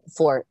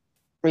 for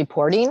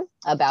reporting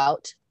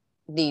about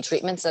the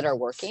treatments that are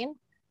working.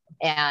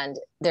 And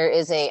there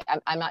is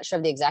I'm not sure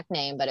of the exact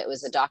name, but it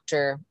was a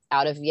doctor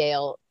out of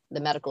Yale, the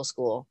medical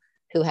school,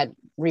 who had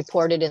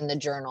reported in the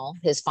journal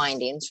his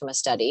findings from a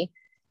study.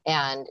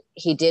 And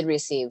he did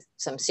receive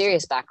some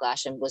serious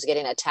backlash and was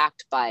getting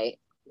attacked by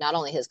not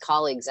only his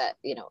colleagues at,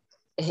 you know,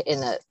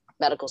 in the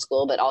medical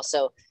school, but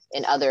also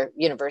in other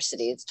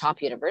universities,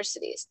 top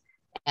universities.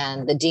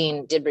 And the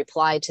dean did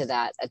reply to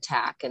that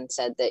attack and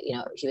said that, you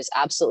know, he was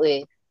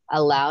absolutely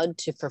allowed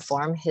to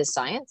perform his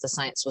science. The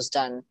science was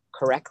done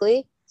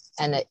correctly,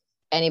 and that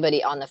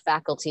anybody on the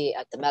faculty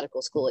at the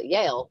medical school at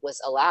Yale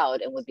was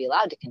allowed and would be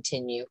allowed to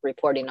continue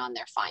reporting on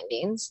their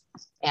findings,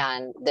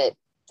 and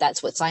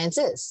that's what science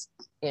is.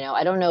 You know,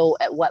 I don't know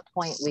at what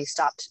point we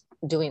stopped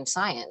doing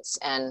science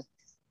and,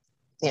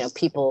 you know,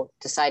 people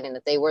deciding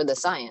that they were the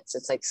science.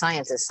 It's like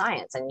science is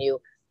science. And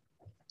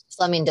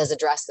Fleming does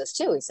address this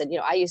too. He said, you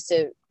know, I used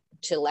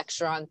to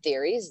lecture on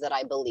theories that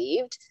I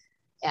believed,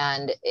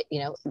 and, you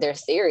know, they're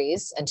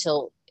theories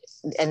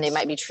and they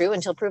might be true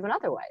until proven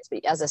otherwise.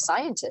 But as a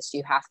scientist,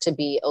 you have to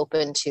be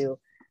open to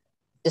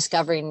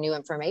discovering new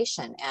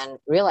information and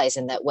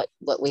realizing that what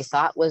we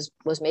thought was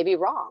maybe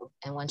wrong.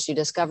 And once you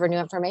discover new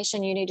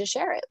information, you need to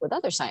share it with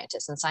other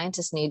scientists. And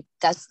scientists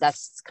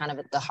that's kind of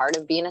at the heart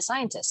of being a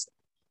scientist.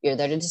 You're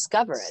there to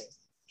discover it,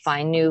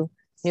 find new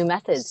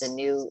methods and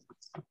new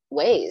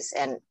ways.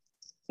 And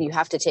you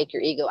have to take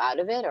your ego out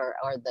of it, or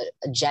the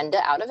agenda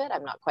out of it.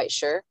 I'm not quite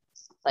sure.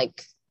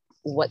 Like,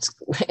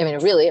 I mean,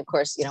 really, of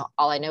course,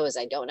 all I know is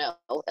I don't know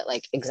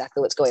like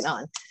exactly what's going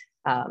on.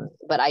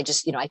 But I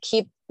just, I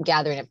keep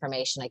gathering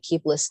information. I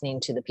keep listening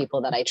to the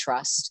people that I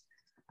trust.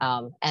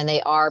 And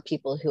they are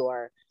people who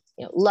are,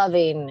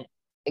 loving,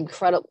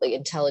 incredibly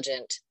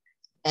intelligent.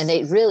 And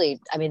they really,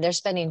 I mean, they're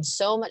spending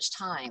so much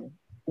time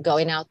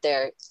going out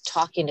there,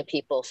 talking to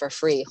people for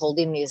free,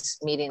 holding these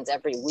meetings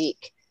every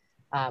week,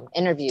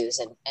 interviews,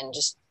 and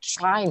just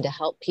trying to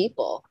help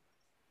people.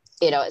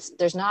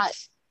 There's not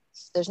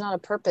a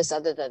purpose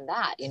other than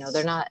that.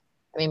 They're not,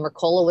 I mean,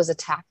 Mercola was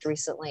attacked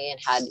recently and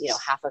had,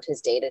 half of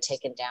his data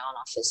taken down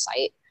off his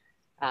site.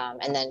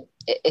 And then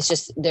it's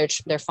just,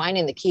 they're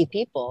finding the key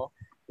people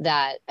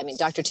that, I mean,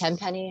 Dr.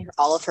 Tenpenny,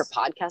 all of her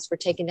podcasts were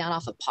taken down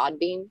off of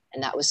Podbean,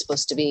 and that was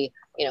supposed to be,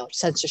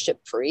 censorship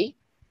free.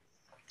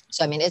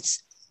 So, I mean,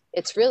 it's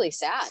really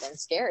sad and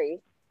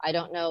scary. I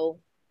don't know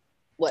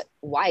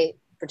why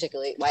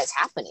it's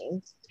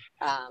happening.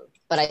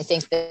 But I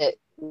think that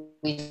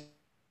we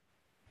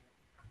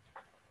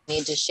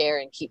need to share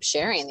and keep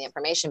sharing the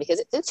information,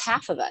 because it's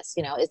half of us.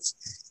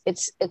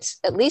 It's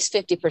at least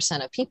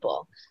 50% of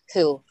people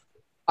who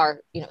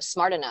are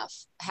smart enough,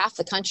 half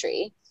the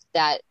country,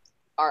 that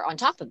are on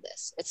top of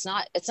this. It's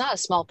not a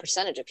small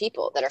percentage of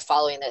people that are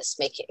following this,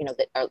 making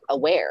that are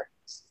aware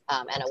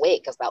and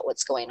awake about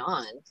what's going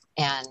on.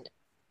 And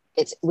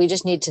we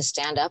just need to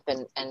stand up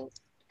and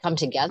come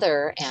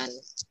together and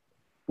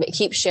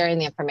keep sharing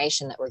the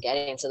information that we're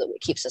getting, so that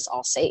it keeps us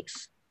all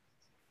safe.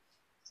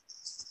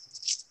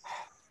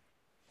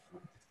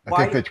 I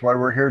think that's why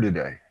we're here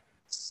today.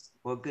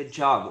 Well, good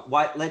job.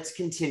 Let's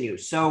continue.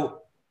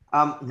 So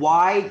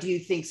why do you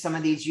think some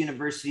of these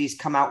universities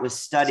come out with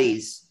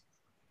studies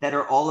that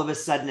are all of a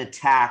sudden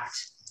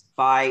attacked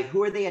by,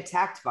 who are they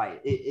attacked by?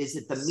 Is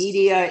it the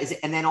media?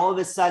 And then all of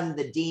a sudden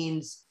the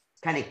deans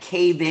kind of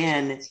cave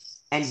in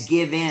and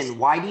give in?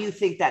 Why do you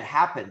think that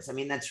happens? I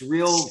mean, that's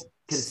real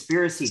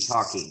conspiracy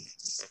talking.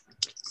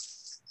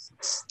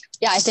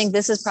 Yeah, I think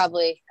this is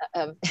probably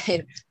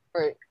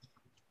for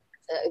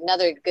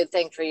another good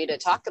thing for you to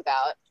talk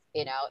about,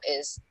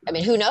 is, I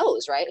mean, who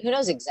knows, right? Who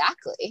knows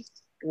exactly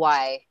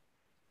why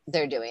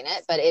they're doing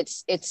it? But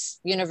it's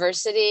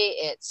university,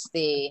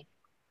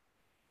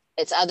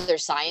 it's other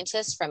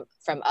scientists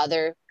from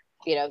other,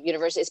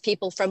 universities,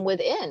 people from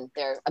within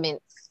there. I mean,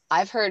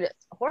 I've heard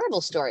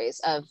horrible stories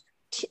of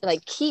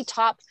key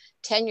top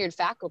tenured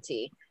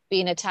faculty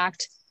being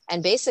attacked,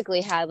 and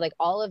basically had like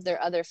all of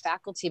their other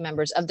faculty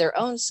members of their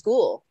own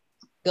school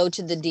go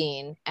to the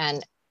dean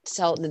and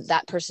tell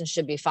that person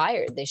should be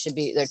fired.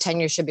 Their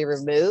tenure should be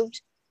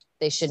removed.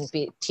 They shouldn't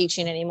be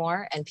teaching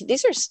anymore. And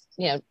these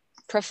are,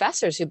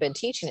 professors who've been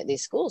teaching at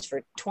these schools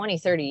for 20,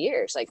 30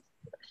 years, like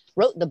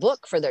wrote the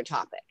book for their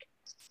topic.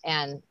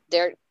 And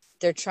they're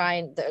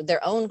trying,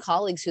 their own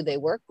colleagues who they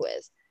work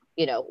with,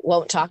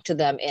 won't talk to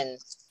them in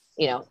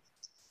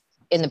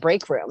the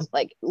break room,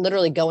 like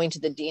literally going to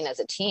the dean as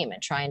a team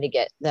and trying to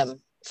get them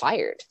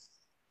fired.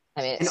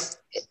 I mean, it's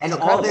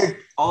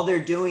all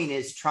they're doing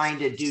is trying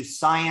to do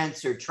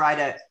science or try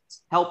to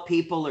help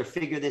people or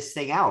figure this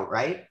thing out,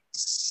 right?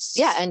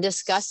 Yeah, and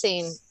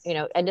discussing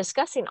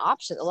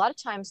options. A lot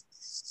of times,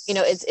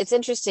 it's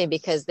interesting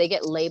because they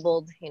get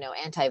labeled,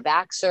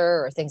 anti-vaxxer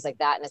or things like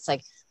that, and it's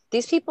like,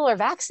 these people are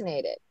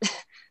vaccinated.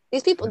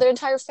 These people, their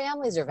entire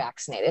families are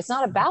vaccinated. It's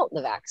not about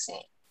the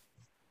vaccine.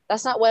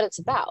 That's not what it's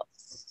about.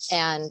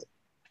 And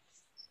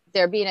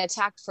they're being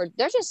attacked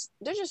they're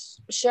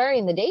just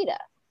sharing the data.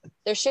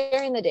 They're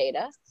sharing the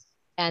data,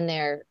 and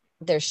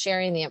they're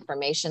sharing the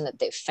information that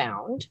they've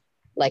found,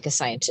 like a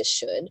scientist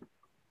should.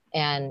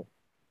 And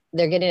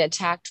they're getting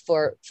attacked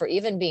for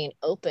even being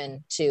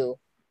open to,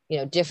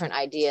 different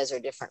ideas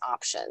or different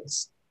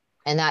options.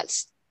 And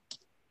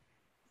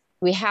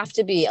we have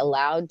to be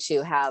allowed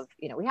to have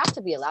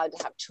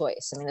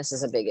choice. I mean, this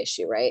is a big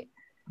issue, right?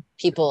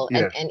 People,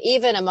 yeah. and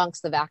even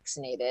amongst the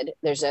vaccinated,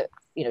 there's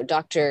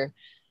Dr.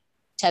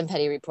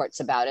 Tenpenny reports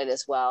about it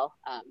as well.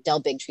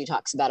 Del Bigtree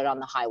talks about it on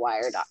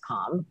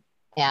thehighwire.com.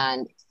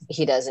 And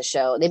he does a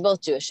show. They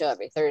both do a show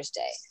every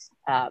Thursday.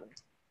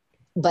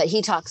 But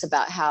he talks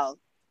about how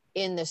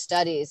in the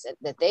studies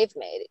that they've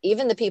made,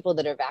 even the people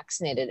that are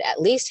vaccinated,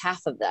 at least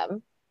half of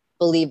them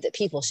believe that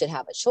people should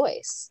have a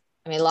choice.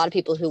 I mean, a lot of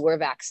people who were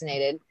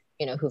vaccinated,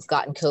 who've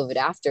gotten COVID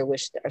after,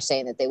 are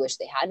saying that they wish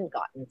they hadn't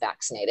gotten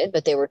vaccinated,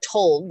 but they were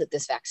told that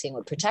this vaccine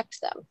would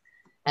protect them.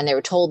 And they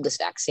were told this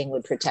vaccine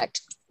would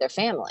protect their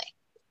family.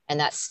 And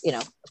that's,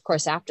 of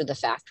course, after the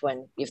fact,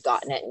 when you've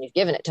gotten it and you've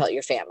given it to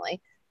your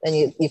family, then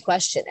you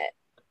question it.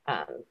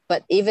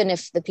 But even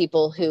if the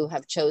people who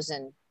have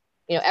chosen,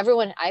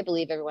 I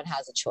believe everyone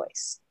has a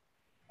choice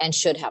and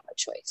should have a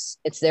choice.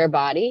 It's their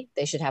body.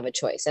 They should have a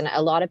choice. And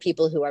a lot of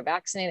people who are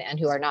vaccinated and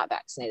who are not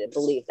vaccinated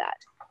believe that.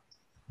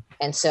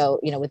 And so,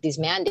 with these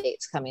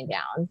mandates coming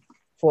down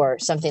for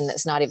something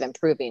that's not even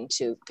proving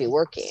to be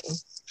working,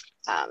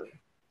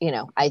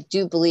 I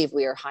do believe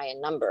we are high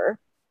in number,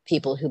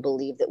 people who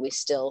believe that we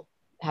still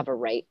have a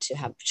right to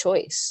have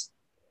choice.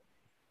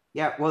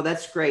 Yeah, well,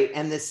 that's great.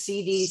 And the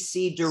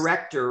CDC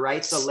director,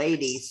 right, the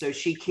lady, so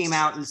she came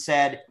out and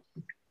said,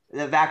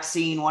 the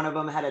vaccine. One of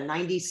them had a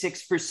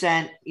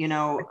 96%,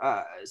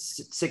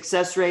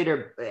 success rate,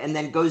 and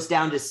then goes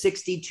down to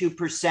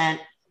 62%.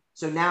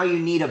 So now you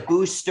need a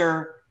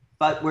booster,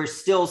 but we're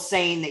still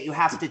saying that you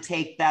have to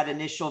take that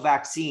initial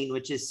vaccine,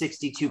 which is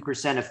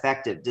 62%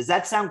 effective. Does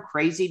that sound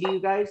crazy to you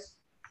guys?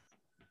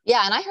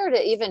 Yeah, and I heard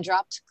it even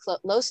dropped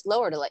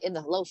lower to like in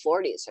the low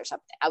 40s or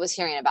something. I was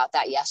hearing about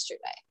that yesterday.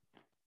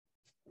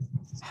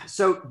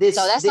 So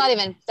that's not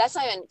even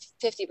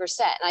 50%.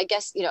 And I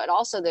guess, and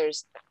also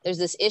there's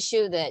this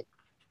issue that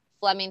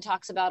Fleming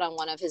talks about on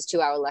one of his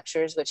 2-hour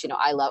lectures, which,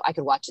 I love. I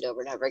could watch it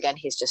over and over again.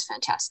 He's just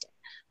fantastic.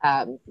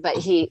 But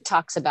he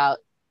talks about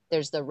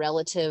there's the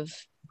relative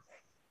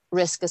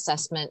risk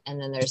assessment, and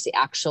then there's the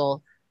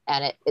actual,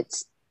 and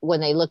it's when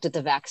they looked at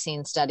the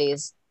vaccine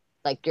studies,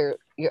 like your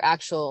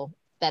actual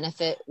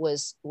benefit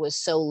was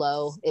so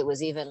low, it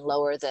was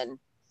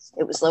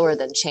lower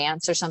than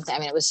chance or something. I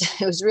mean, it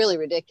was really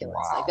ridiculous.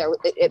 Wow. Like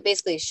it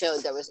basically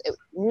showed there was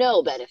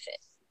no benefit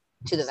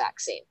to the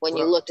vaccine when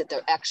you looked at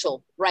the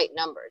actual right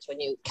numbers, when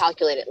you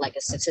calculate it like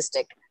a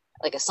statistic,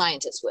 like a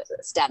scientist would,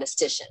 a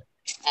statistician.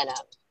 And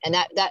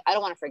that I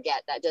don't want to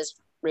forget, that does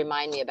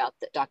remind me about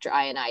Dr.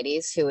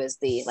 Ioannidis, who is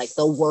the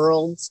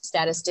world's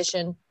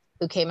statistician,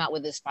 who came out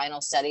with his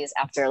final studies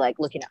after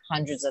looking at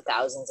hundreds of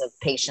thousands of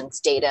patients'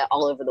 data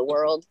all over the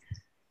world,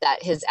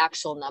 that his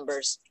actual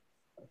numbers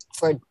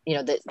for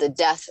the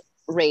death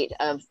rate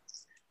of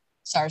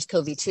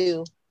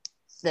SARS-CoV-2,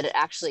 that it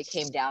actually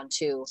came down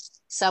to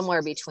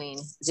somewhere between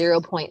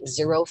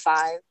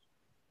 0.05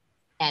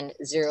 and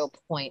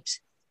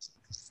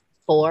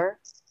 0.4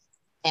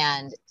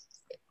 and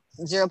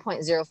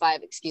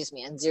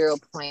 0.05, and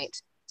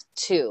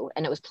 0.2,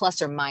 and it was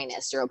plus or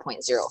minus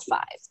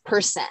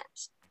 0.05%.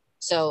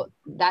 So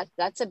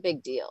that's a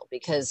big deal,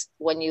 because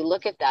when you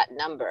look at that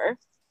number,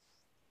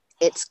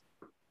 if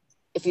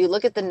you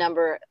look at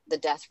the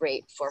death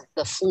rate for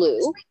the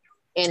flu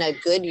in a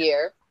good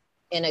year,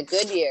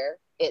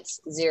 it's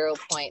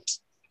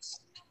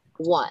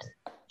 0.1.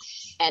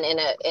 And in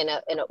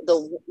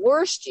the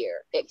worst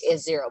year, it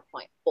is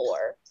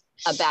 0.4,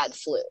 a bad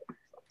flu.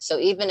 So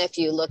even if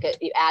you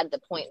add the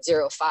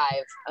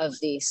 0.05 of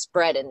the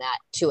spread in that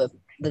to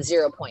the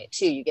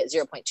 0.2, you get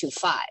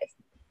 0.25.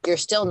 You're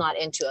still not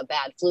into a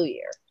bad flu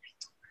year.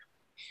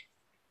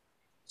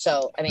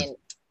 So, I mean,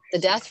 the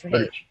death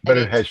rate. But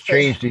it has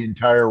changed the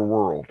entire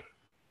world.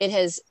 It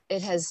has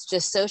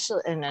just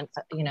social and,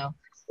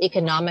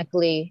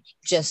 economically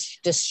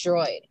just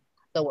destroyed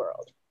the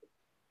world.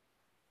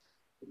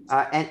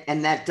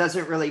 And that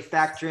doesn't really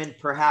factor in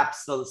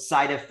perhaps the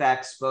side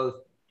effects, both,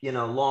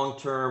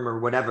 long-term or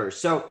whatever.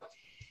 So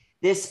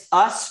this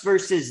us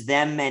versus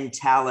them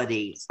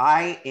mentality,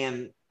 I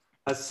am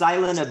a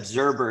silent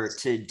observer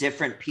to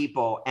different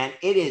people, and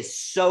it is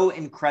so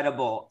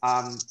incredible.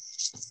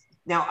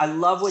 Now, I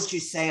love what you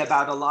say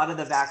about a lot of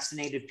the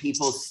vaccinated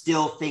people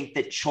still think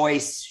that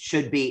choice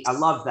should be. I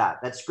love that.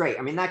 That's great.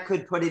 I mean, that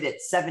could put it at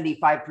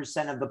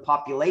 75% of the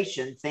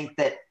population think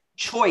that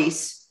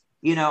choice,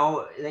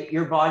 that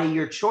your body,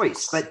 your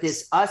choice. But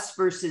this us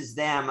versus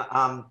them,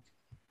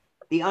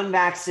 the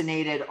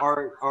unvaccinated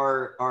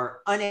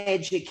are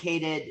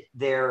uneducated.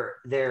 They're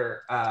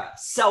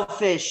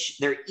selfish.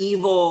 They're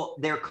evil.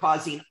 They're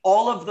causing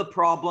all of the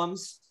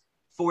problems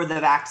for the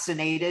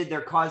vaccinated.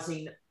 They're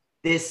causing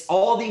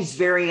all these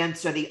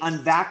variants are the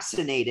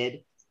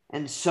unvaccinated.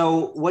 And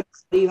so what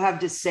do you have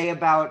to say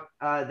about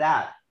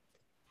that?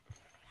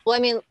 Well, I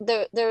mean,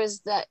 there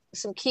was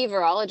some key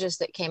virologists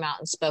that came out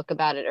and spoke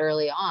about it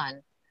early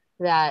on,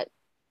 that,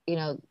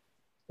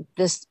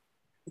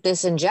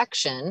 this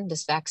injection,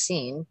 this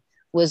vaccine,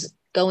 was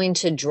going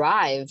to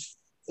drive,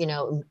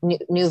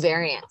 new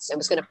variants. It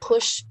was going to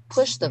push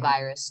the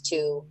virus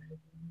to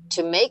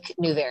make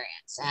new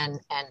variants and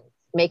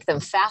make them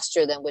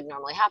faster than would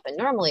normally happen.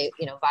 Normally,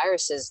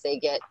 viruses, they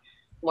get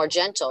more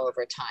gentle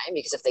over time,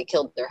 because if they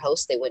killed their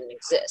host, they wouldn't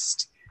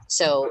exist.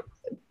 So,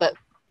 but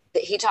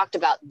he talked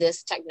about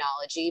this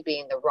technology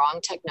being the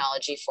wrong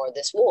technology for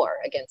this war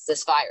against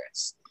this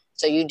virus.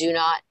 So you do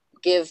not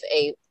give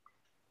an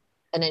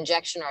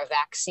injection or a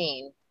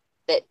vaccine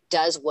that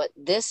does what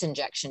this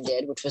injection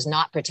did, which was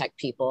not protect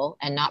people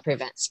and not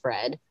prevent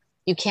spread.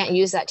 You can't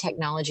use that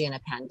technology in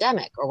a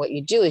pandemic. Or what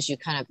you do is you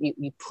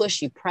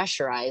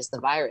pressurize the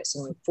virus,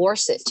 and you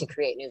force it to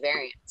create new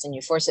variants, and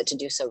you force it to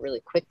do so really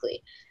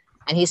quickly.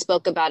 And he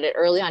spoke about it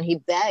early on. He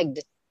begged,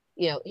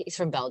 he's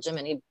from Belgium,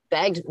 and he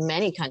begged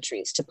many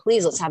countries to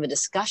please, let's have a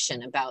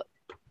discussion about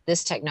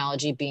this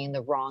technology being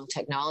the wrong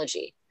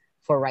technology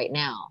for right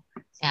now.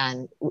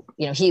 And,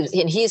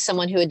 he's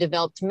someone who had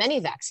developed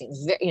many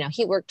vaccines.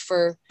 He worked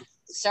for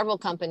several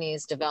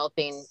companies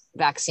developing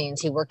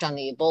vaccines. He worked on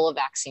the Ebola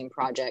vaccine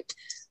project.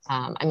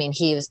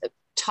 He was a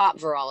top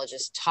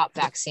virologist, top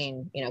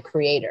vaccine,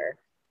 creator.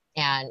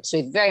 And so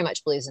he very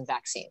much believes in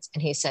vaccines.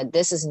 And he said,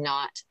 this is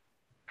not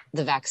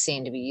the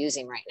vaccine to be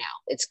using right now.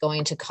 It's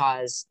going to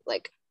cause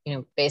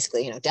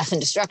basically, death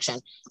and destruction.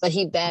 But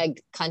he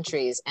begged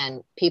countries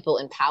and people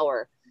in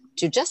power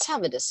to just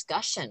have a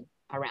discussion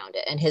around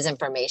it and his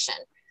information,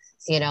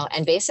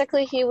 and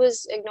basically he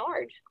was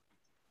ignored.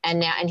 And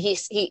now, and he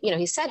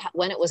said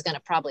when it was going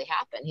to probably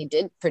happen. He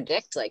did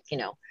predict, like,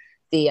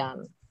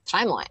 the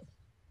timeline,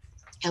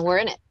 and we're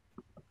in it.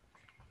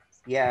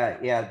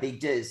 Yeah. The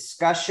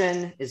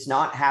discussion is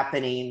not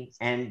happening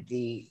and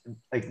the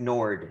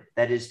ignored.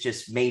 That is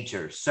just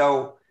major.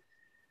 So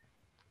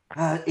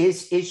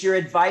is your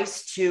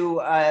advice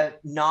to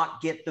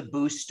not get the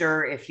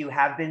booster if you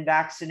have been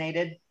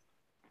vaccinated?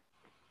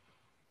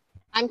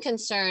 I'm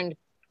concerned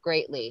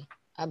greatly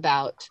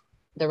about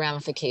the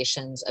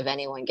ramifications of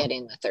anyone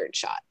getting the third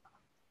shot.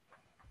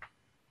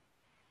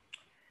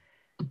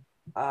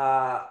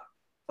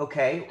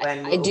 Okay.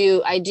 And I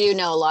do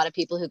know a lot of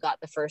people who got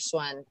the first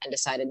one and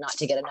decided not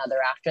to get another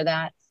after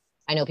that.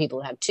 I know people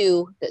who have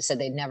two that said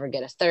they'd never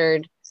get a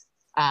third.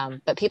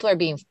 But people are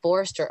being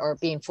forced or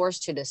being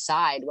forced to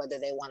decide whether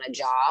they want a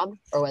job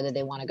or whether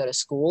they want to go to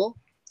school.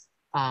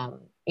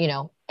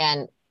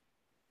 And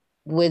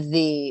with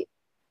the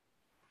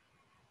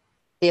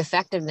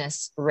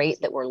effectiveness rate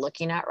that we're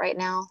looking at right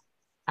now,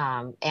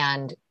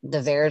 and the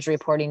VAERS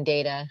reporting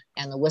data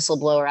and the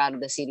whistleblower out of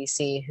the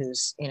CDC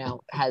who's,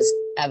 has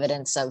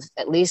evidence of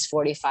at least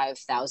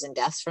 45,000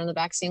 deaths from the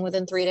vaccine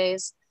within 3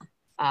 days.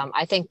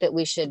 I think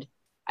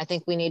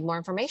we need more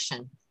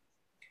information.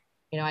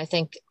 I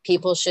think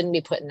people shouldn't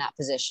be put in that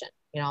position.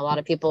 A lot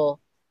of people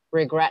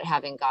regret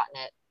having gotten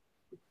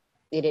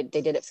it.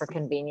 They did it for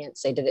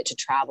convenience. They did it to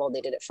travel.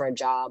 They did it for a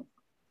job.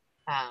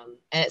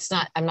 And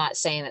I'm not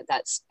saying that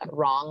that's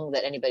wrong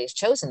that anybody's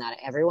chosen that.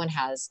 Everyone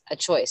has a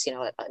choice.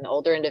 An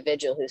older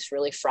individual who's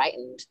really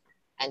frightened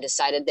and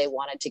decided they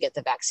wanted to get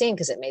the vaccine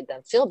because it made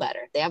them feel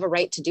better. They have a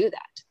right to do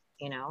that,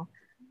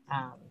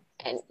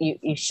 and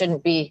you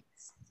shouldn't be,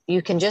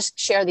 you can just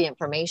share the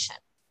information.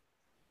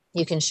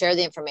 You can share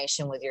the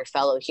information with your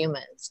fellow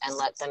humans and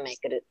let them make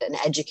it an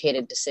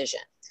educated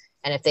decision.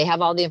 And if they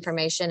have all the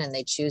information and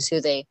they choose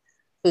who they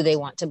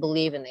want to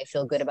believe and they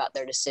feel good about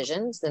their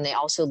decisions, then they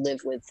also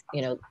live with,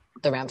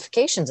 the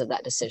ramifications of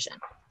that decision.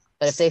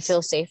 But if they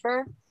feel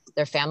safer,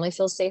 their family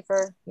feels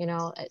safer,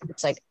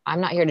 it's like, I'm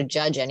not here to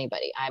judge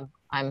anybody.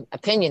 I'm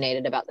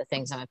opinionated about the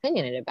things I'm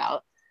opinionated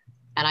about.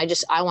 And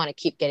I want to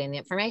keep getting the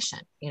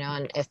information,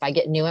 and if I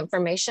get new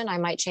information, I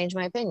might change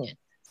my opinion.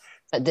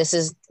 But this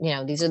is,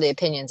 these are the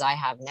opinions I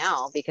have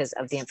now because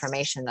of the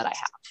information that I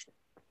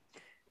have.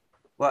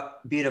 Well,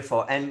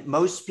 beautiful. And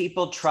most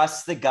people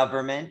trust the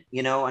government.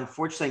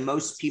 Unfortunately,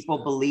 most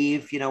people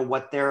believe,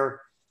 what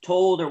they're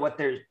told or what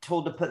they're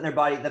told to put in their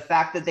body. The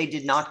fact that they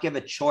did not give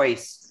a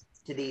choice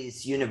to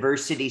these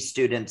university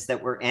students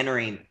that were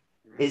entering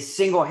is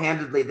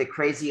single-handedly the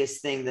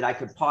craziest thing that I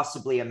could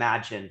possibly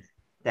imagine,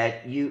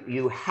 that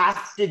you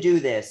have to do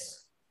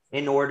this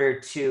in order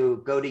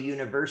to go to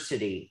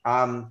university.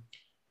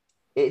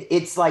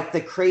 It's like the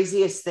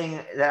craziest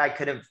thing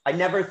that I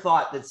never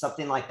thought that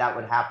something like that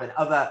would happen,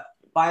 of a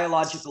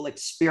biological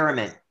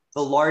experiment,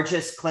 the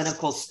largest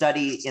clinical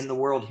study in the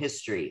world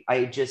history.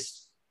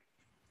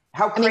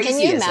 How crazy can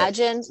you is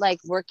imagine it? like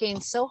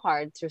working so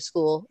hard through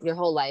school your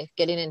whole life,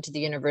 getting into the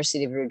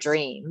university of your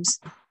dreams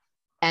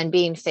and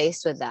being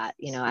faced with that,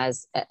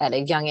 as at a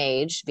young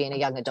age, being a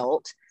young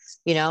adult,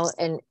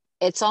 and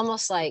it's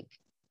almost like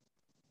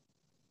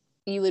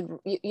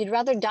you'd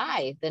rather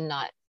die than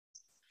not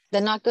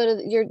go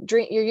to your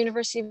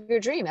university of your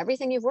dream,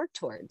 everything you've worked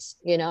towards.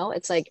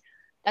 It's like,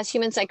 that's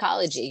human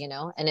psychology,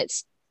 and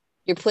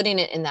you're putting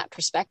it in that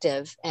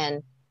perspective.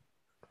 And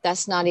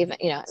that's not even,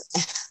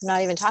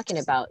 not even talking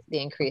about the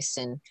increase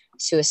in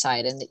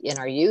suicide in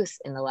our youth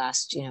in the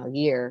last,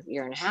 year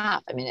and a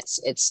half. I mean,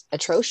 it's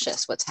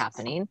atrocious what's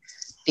happening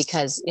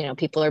because,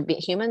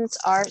 humans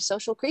are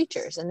social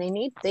creatures and they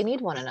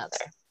need one another,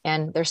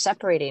 and they're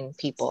separating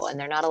people and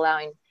they're not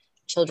allowing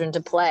children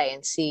to play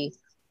and see,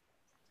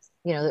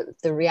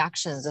 the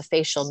reactions, the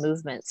facial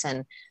movements.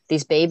 And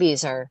these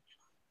babies are,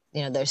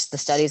 there's the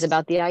studies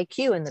about the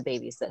IQ in the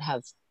babies that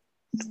have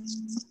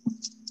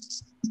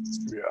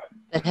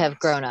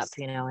grown up,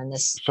 in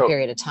this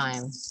period of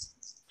time.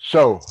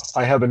 So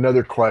I have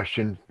another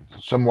question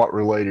somewhat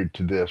related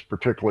to this,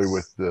 particularly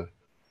with the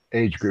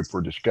age group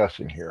we're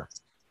discussing here.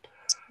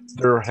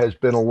 There has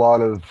been a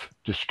lot of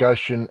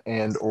discussion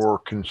and or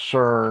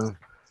concern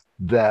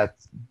that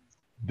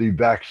the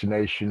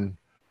vaccination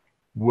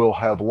will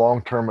have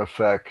long-term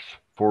effects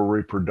for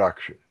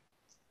reproduction.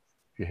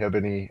 Do you have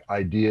any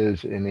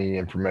ideas, any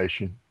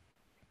information?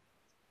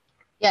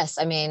 Yes,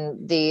 I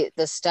mean, the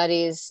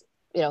studies,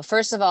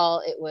 first of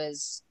all, it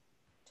was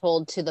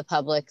told to the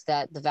public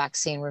that the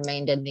vaccine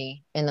remained in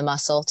the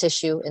muscle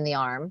tissue in the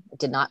arm. It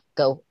did not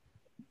go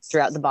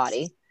throughout the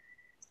body.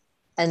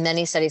 And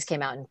many studies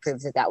came out and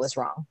proved that was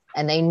wrong.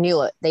 And they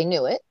knew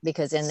it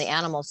because in the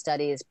animal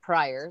studies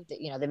prior,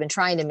 they've been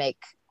trying to make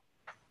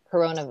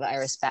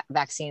coronavirus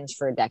vaccines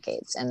for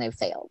decades and they've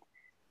failed.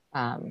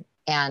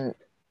 And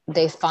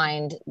they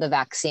find the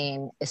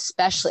vaccine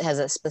especially has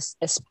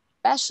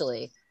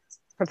especially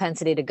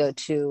propensity to go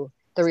to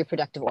the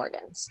reproductive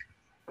organs,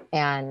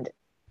 and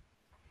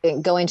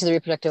going to the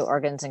reproductive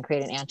organs and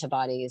creating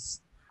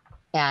antibodies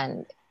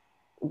and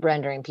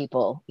rendering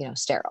people,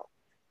 sterile.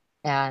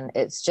 And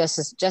it's just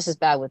as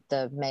bad with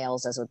the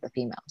males as with the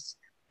females.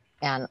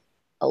 And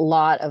a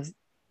lot of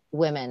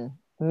women,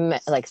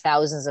 like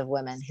thousands of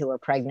women who were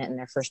pregnant in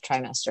their first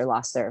trimester,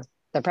 lost their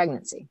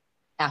pregnancy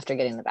after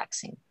getting the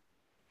vaccine.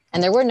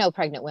 And there were no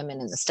pregnant women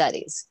in the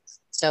studies.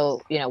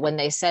 So, you know, when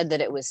they said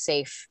that it was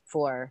safe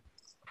for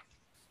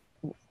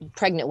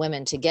pregnant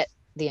women to get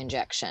the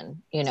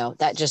injection, you know,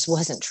 that just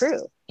wasn't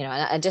true. You know,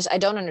 and I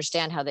don't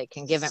understand how they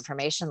can give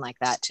information like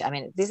that to, I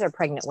mean, these are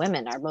pregnant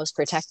women, are most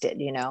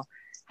protected, you know.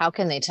 How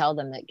can they tell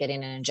them that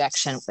getting an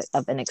injection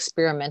of an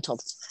experimental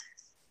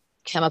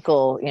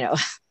chemical, you know,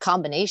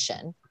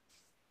 combination,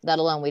 let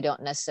alone we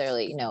don't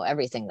necessarily know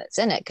everything that's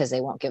in it because they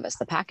won't give us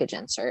the package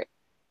insert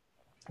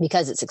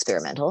because it's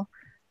experimental.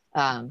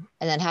 And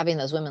then having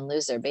those women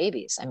lose their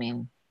babies. I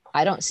mean,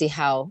 I don't see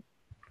how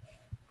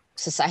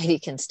society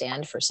can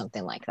stand for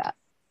something like that.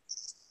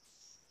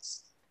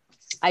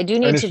 I do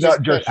need to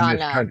just put on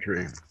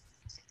country.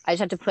 I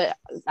have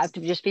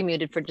to just be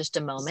muted for just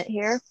a moment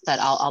here, but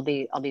I'll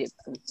be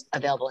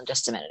available in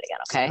just a minute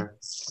again.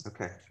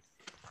 Okay.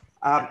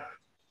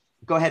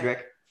 Go ahead,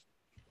 Rick.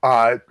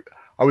 I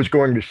was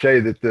going to say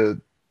that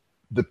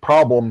the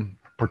problem,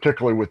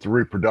 particularly with the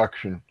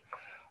reproduction,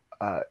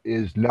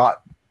 is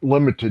not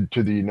limited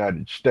to the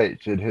United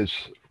States. It has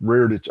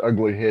reared its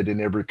ugly head in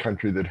every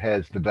country that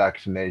has the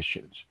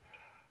vaccinations.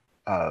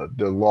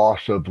 The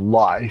loss of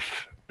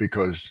life,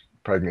 because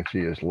pregnancy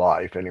is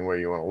life, any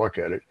way you want to look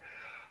at it,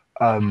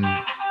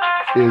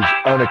 is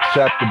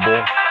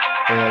unacceptable,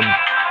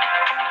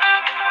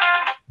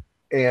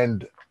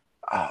 and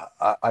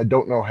I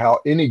don't know how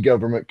any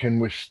government can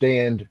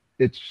withstand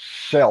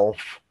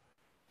itself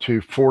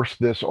to force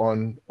this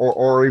on,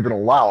 or even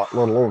allow it,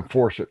 let alone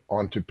force it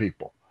onto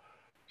people.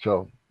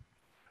 So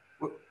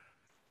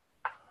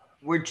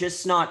we're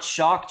just not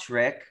shocked,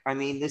 Rick. I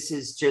mean, this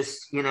is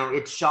just, you know,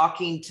 it's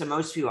shocking to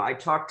most people. I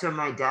talked to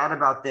my dad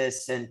about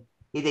this and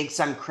he thinks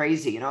I'm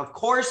crazy. You know, of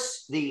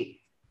course, they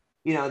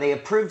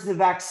approved the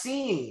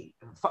vaccine.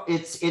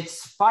 It's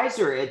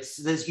Pfizer. It's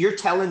this. You're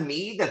telling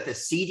me that the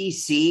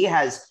CDC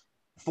has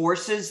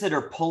forces that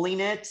are pulling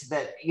it,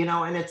 that, you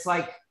know, and it's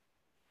like,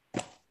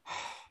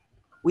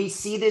 we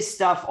see this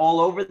stuff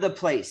all over the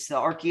place. The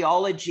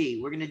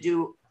archaeology, we're going to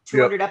do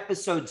 200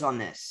 episodes on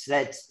this.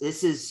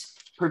 This is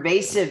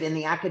pervasive in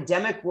the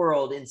academic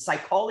world, in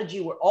psychology.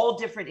 We're all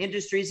different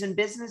industries and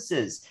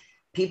businesses.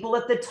 People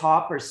at the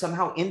top are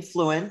somehow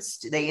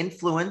influenced. They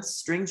influence,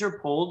 strings are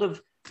pulled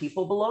of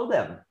people below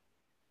them.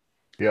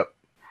 Yep.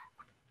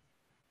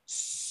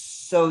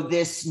 So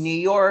this New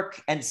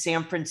York and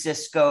San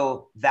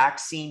Francisco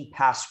vaccine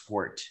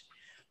passport,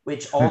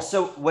 which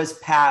also was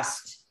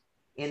passed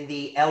in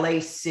the LA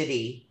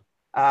City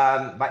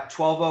by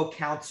 12-0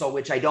 Council,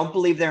 which I don't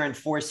believe they're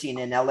enforcing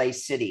in LA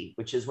City,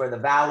 which is where the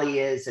Valley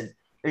is. And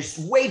there's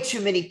way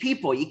too many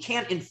people. You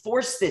can't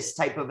enforce this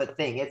type of a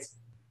thing.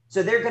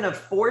 So they're going to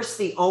force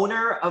the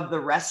owner of the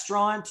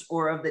restaurant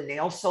or of the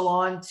nail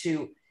salon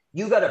to,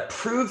 you got to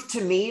prove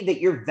to me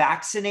that you're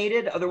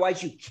vaccinated.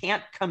 Otherwise you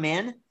can't come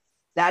in.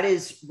 That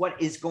is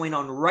what is going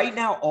on right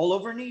now all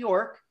over New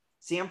York,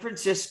 San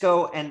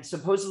Francisco, and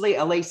supposedly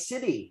LA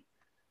City,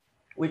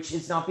 which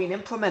is not being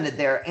implemented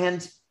there.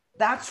 And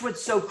that's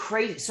what's so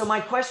crazy. So my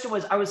question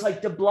was, I was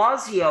like, de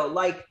Blasio,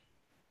 like,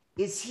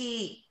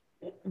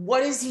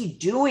 what is he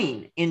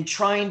doing in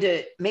trying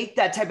to make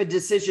that type of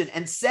decision,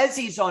 and says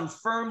he's on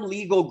firm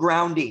legal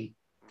grounding?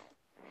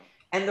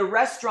 And the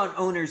restaurant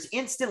owners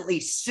instantly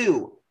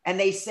sue and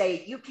they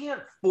say, you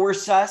can't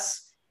force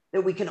us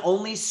that we can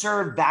only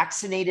serve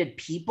vaccinated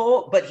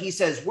people. But he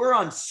says, we're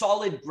on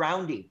solid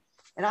grounding.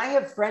 And I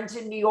have friends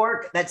in New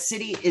York. That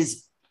city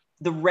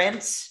the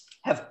rents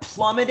have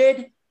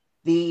plummeted.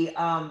 The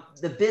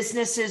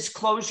businesses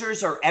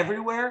closures are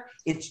everywhere.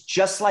 It's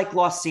just like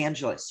Los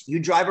Angeles. You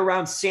drive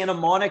around Santa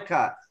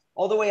Monica,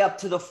 all the way up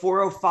to the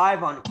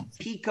 405 on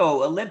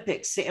Pico,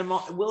 Olympic,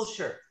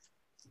 Wilshire.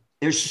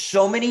 There's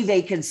so many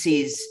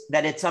vacancies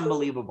that it's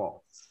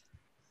unbelievable.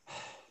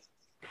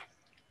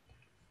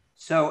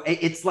 So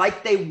it's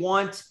like they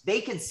want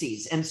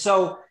vacancies. And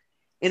so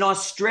in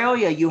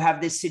Australia, you have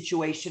this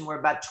situation where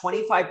about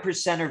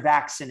 25% are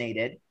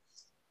vaccinated.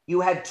 You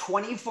had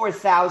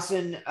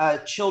 24,000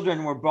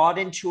 children were brought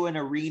into an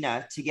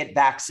arena to get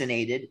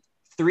vaccinated.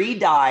 3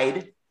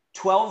 died,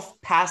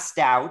 12 passed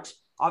out.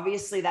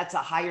 Obviously, that's a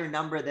higher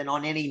number than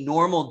on any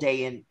normal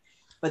day.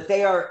 But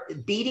they are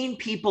beating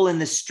people in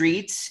the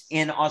streets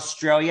in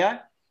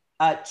Australia.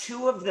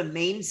 2 of the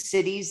main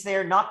cities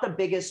there, not the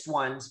biggest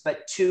ones,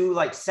 but 2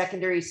 like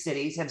secondary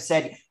cities have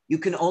said you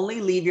can only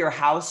leave your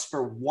house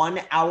for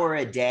 1 hour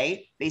a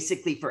day,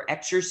 basically for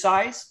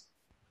exercise.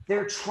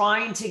 They're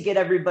trying to get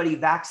everybody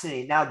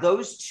vaccinated. Now,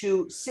 those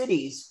 2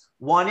 cities,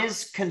 one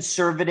is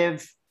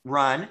conservative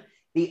run.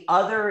 The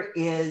other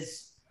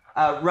is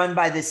run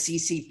by the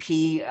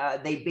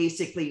CCP. They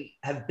basically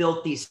have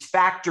built these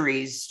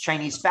factories,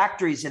 Chinese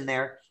factories in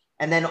there.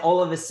 And then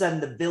all of a sudden,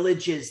 the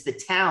villages, the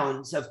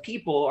towns of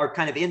people are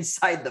kind of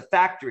inside the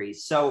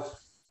factories. So,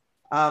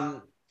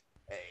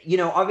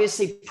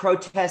 obviously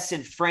protests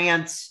in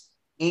France,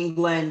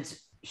 England,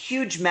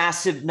 huge,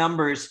 massive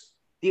numbers.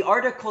 The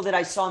article that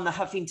I saw in the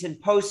Huffington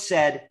Post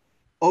said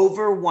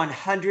over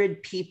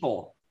 100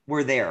 people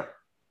were there.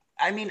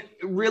 I mean,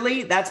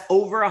 really, that's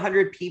over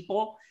 100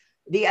 people.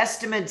 The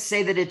estimates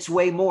say that it's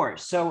way more.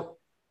 So,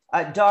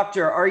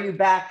 Doctor, are you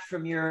back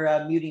from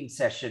your muting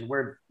session?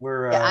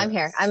 Yeah, I'm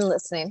here. I'm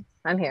listening.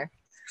 I'm here.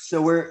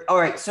 So we're all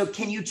right. So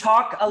can you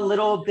talk a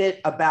little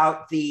bit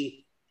about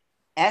the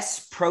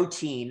S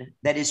protein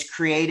that is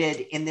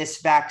created in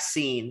this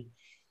vaccine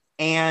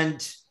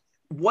and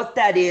what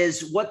that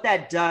is, what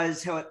that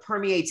does, how it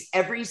permeates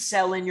every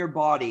cell in your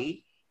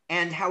body,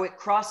 and how it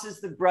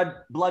crosses the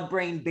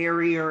blood-brain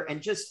barrier?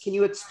 And just, can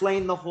you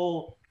explain the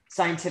whole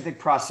scientific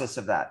process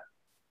of that?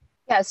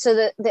 Yeah, so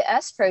the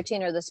S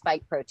protein, or the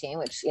spike protein,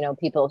 which,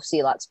 people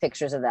see lots of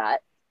pictures of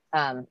that,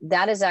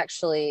 that is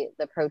actually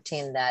the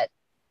protein that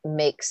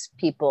makes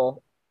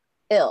people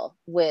ill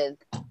with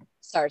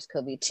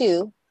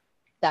SARS-CoV-2,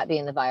 that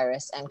being the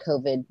virus, and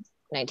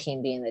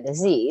COVID-19 being the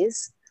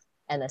disease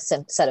and the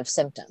set of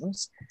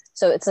symptoms.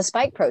 So it's a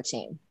spike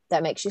protein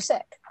that makes you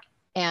sick.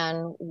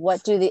 And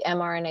what do the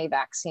mRNA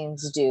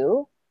vaccines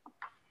do?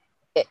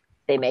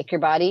 They make your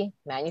body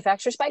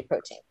manufacture spike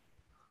protein,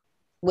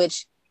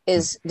 which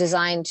is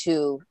designed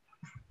to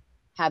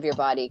have your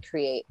body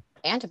create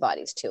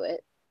antibodies to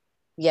it,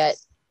 yet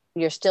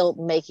you're still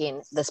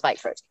making the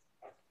spike protein.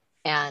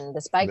 And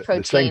the spike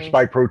protein, the same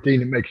spike protein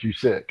that makes you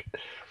sick.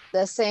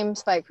 The same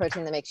spike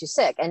protein that makes you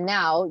sick. And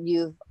now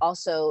you've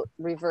also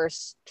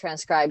reverse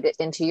transcribed it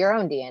into your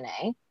own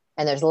DNA.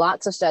 And there's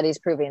lots of studies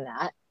proving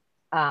that.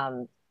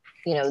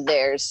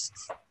 There's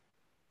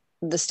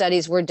the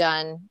studies were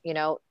done,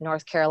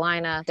 North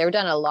Carolina, they were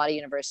done at a lot of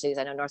universities.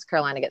 I know North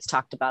Carolina gets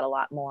talked about a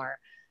lot more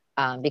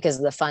because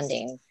of the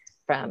funding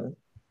from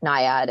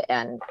NIAID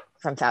and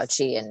from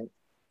Fauci and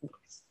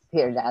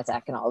Peter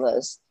Daszak and all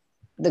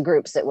the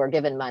groups that were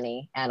given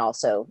money, and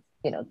also,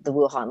 the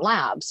Wuhan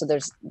lab. So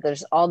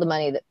there's all the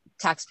money that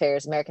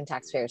American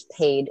taxpayers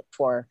paid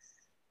for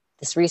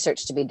this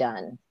research to be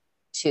done,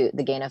 to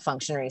the gain of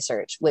function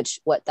research,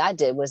 which what that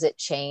did was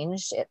it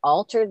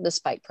altered the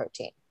spike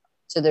protein.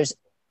 So there's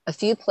a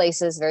few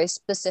places, very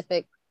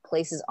specific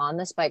places on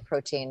the spike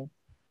protein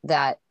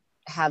that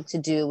have to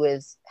do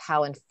with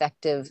how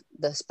infective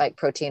the spike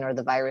protein or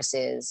the virus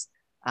is,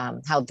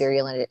 how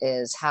virulent it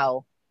is,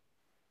 how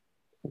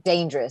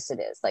dangerous it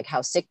is, like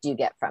how sick do you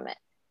get from it.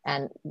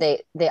 And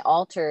they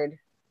altered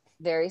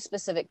very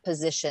specific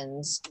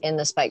positions in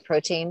the spike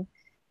protein,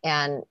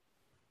 and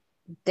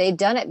they'd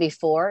done it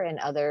before in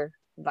other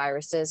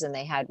viruses, and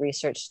they had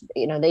research,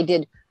 they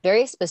did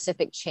very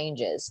specific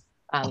changes.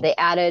 They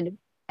added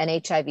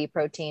an HIV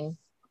protein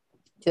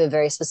to a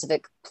very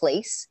specific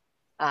place.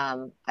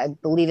 I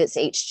believe it's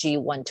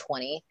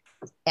HG120,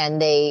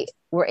 and they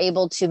were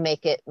able to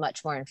make it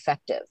much more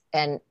effective.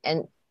 And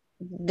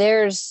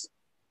there's,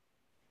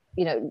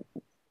 Judy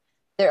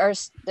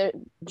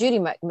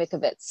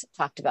Mikovits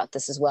talked about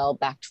this as well,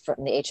 back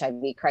from the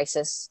HIV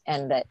crisis,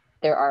 and that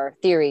there are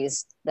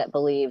theories that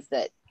believe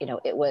that,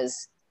 it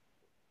was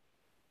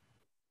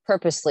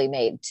purposely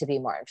made to be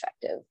more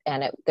effective.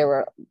 And there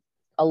were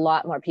a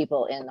lot more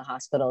people in the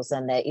hospitals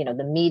than that,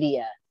 the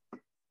media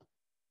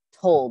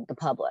told the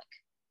public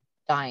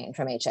dying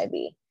from HIV.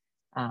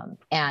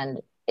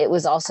 And it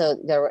was also,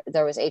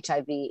 there was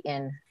HIV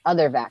in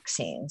other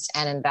vaccines,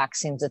 and in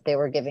vaccines that they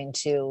were giving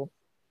to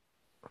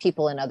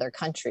people in other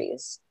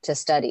countries to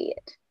study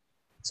it.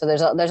 So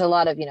there's a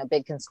lot of,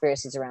 big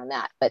conspiracies around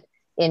that. But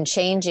in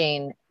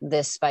changing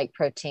this spike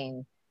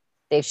protein,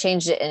 they've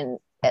changed it in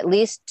at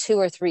least 2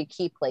 or 3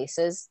 key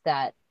places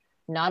that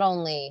not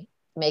only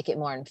make it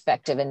more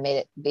effective and made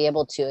it be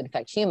able to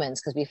infect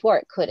humans, because before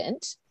it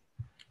couldn't,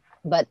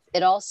 but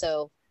it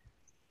also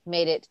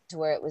made it to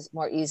where it was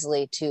more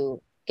easily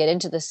to get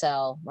into the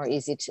cell, more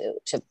easy to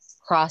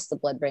cross the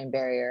blood-brain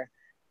barrier.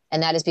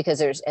 And that is because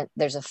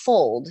there's a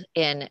fold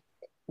in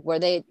where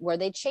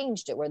they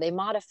changed it, where they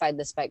modified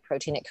the spike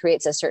protein. It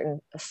creates a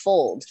certain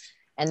fold,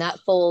 and that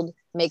fold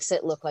makes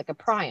it look like a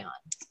prion.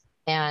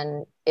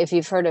 And if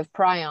you've heard of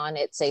prion,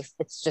 it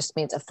just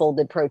means a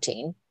folded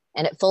protein,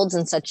 and it folds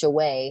in such a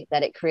way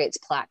that it creates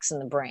plaques in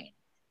the brain.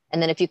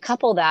 And then if you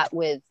couple that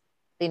with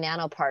the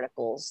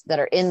nanoparticles that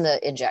are in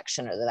the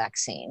injection or the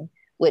vaccine,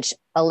 which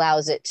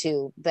allows it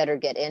to better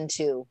get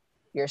into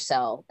your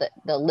cell, the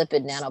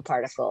lipid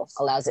nanoparticle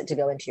allows it to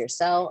go into your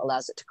cell,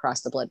 allows it to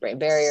cross the blood-brain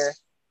barrier.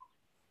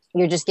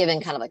 You're just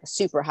given kind of like a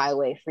super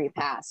highway free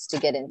pass to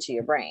get into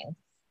your brain.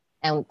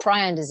 And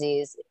prion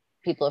disease,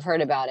 people have heard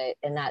about it,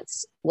 and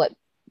that's what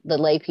the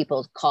lay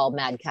people call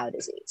mad cow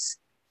disease.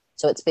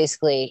 So it's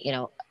basically,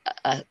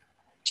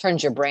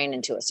 turns your brain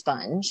into a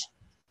sponge.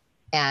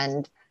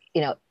 And,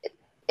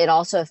 it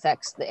also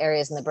affects the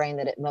areas in the brain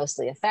that it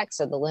mostly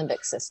affects are the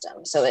limbic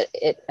system. So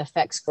it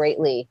affects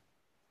greatly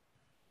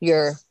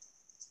your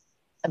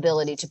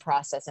ability to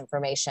process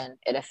information.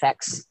 It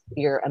affects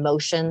your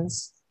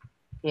emotions,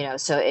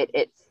 so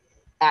it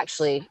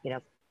actually,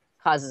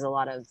 causes a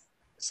lot of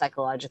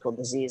psychological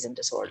disease and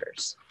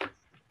disorders.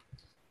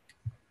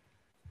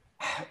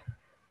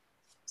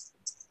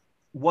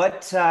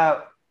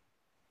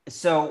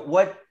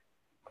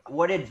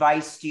 what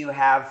advice do you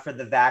have for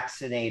the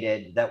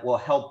vaccinated that will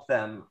help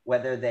them,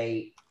 whether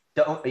they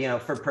don't,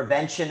 for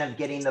prevention of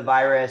getting the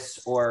virus,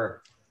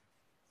 or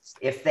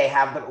if they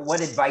have the,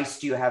 what advice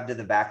do you have to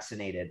the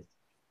vaccinated?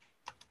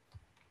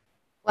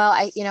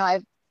 Well,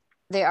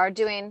 there are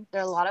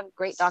a lot of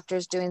great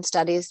doctors doing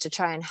studies to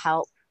try and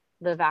help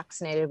the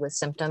vaccinated with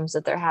symptoms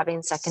that they're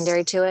having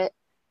secondary to it.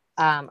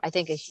 I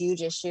think a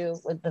huge issue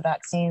with the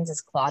vaccines is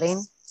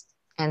clotting.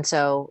 And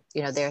so,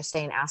 they're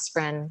saying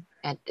aspirin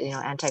and,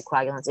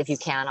 anticoagulants, if you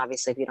can,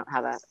 obviously, if you don't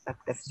have if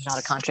there's not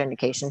a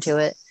contraindication to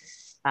it.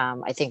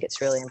 I think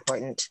it's really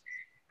important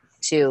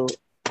to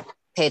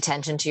pay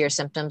attention to your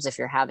symptoms if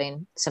you're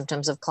having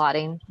symptoms of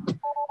clotting.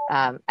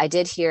 I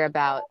did hear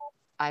about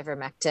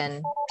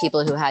ivermectin,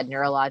 people who had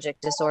neurologic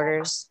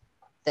disorders,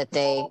 that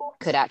they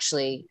could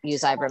actually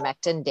use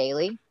ivermectin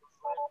daily.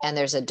 And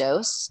there's a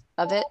dose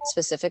of it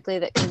specifically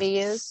that can be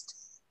used.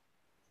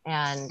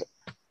 And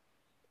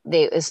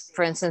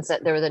for instance,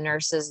 that there were the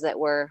nurses that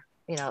were,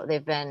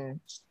 they've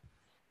been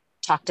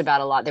talked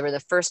about a lot. They were the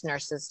first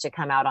nurses to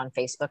come out on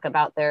Facebook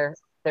about their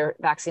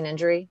vaccine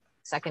injury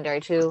secondary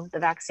to the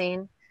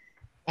vaccine.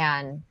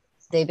 And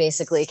they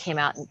basically came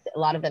out, and a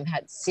lot of them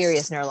had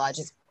serious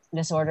neurologic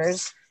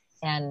disorders,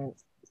 and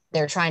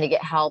they're trying to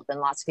get help.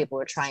 And lots of people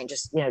were trying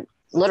just,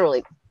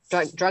 literally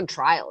drug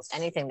trials,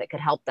 anything that could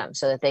help them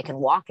so that they can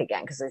walk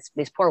again. Because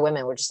these poor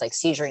women were just like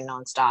seizuring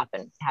nonstop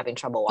and having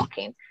trouble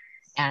walking.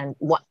 And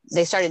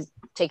they started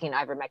taking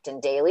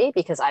ivermectin daily,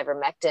 because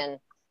ivermectin,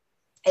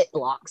 it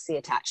blocks the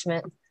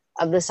attachment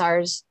of the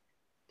SARS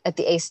at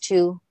the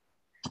ACE2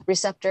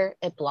 receptor.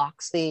 It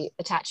blocks the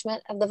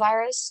attachment of the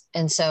virus.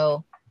 And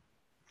so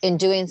in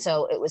doing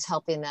so, it was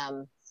helping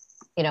them,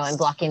 and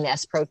blocking the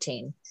S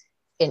protein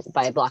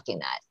by blocking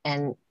that.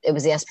 And it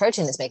was the S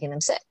protein that's making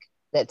them sick,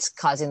 that's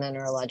causing the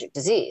neurologic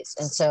disease.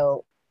 And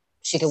so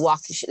she could walk.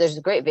 There's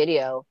a great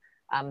video.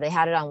 They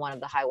had it on one of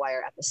the High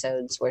Wire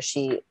episodes where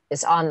she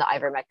is on the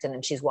ivermectin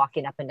and she's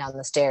walking up and down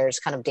the stairs,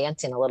 kind of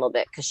dancing a little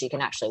bit, because she can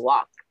actually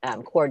walk,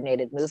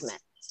 coordinated movement.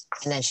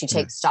 And then she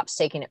stops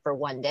taking it for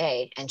one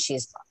day, and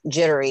she's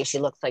jittery. She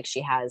looks like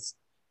she has,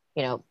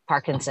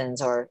 Parkinson's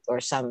or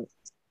some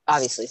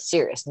obviously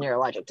serious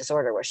neurologic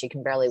disorder where she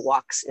can barely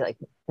walk, like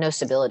no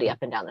stability up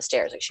and down the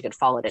stairs. Like she could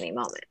fall at any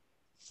moment.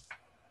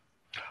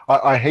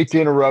 I hate to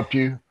interrupt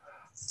you.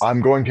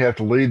 I'm going to have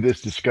to leave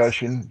this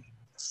discussion.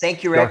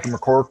 Thank you, Rick. Dr.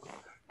 McCork,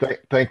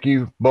 thank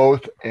you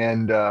both.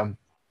 And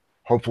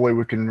hopefully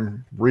we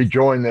can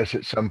rejoin this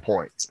at some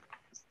point.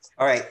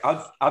 All right.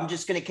 I'm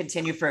just going to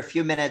continue for a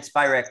few minutes.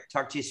 Bye, Rick.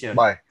 Talk to you soon.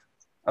 Bye.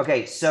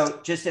 Okay. So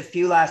just a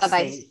few last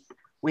things.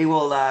 We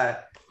will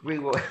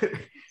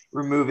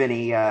remove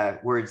any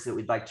words that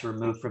we'd like to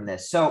remove from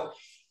this. So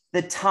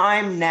the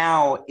time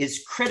now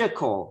is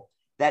critical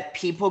that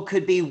people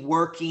could be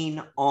working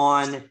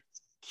on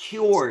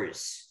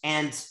cures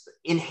and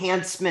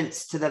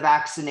enhancements to the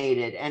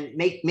vaccinated, and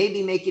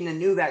maybe making a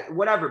new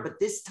whatever. But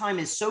this time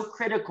is so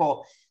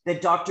critical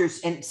that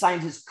doctors and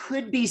scientists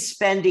could be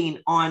spending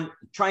on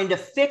trying to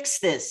fix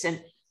this.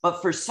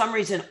 But for some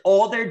reason,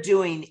 all they're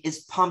doing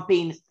is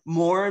pumping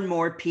more and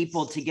more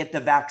people to get the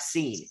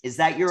vaccine. Is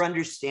that your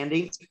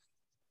understanding?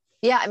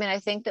 Yeah, I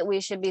think that we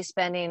should be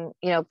spending,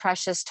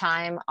 precious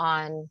time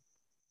on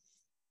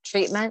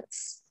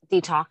treatments,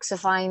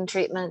 detoxifying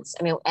treatments.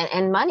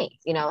 And money,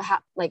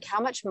 how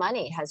much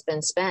money has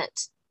been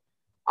spent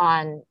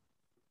on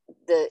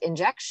the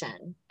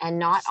injection and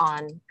not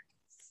on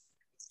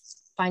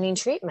finding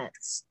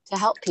treatments to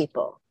help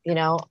people,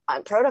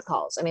 on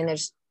protocols.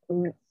 There's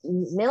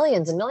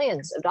millions and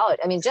millions of dollars.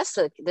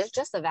 There's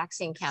just the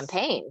vaccine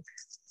campaign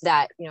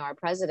that, our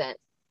president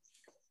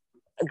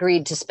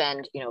agreed to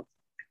spend,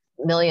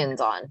 millions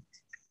on.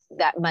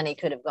 That money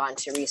could have gone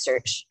to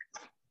research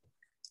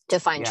to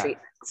find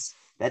treatments.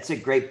 That's a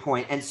great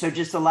point. And so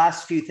just the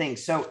last few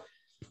things. So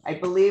I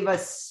believe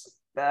was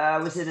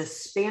it a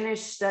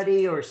Spanish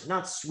study, or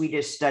not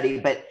Swedish study,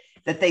 but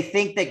that they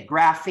think that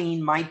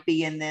graphene might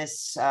be in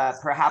this,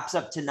 perhaps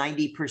up to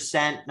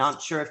 90%.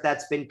 Not sure if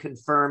that's been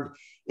confirmed.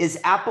 Is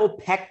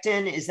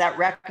apopectin, is that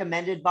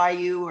recommended by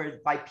you or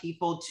by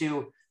people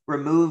to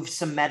remove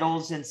some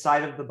metals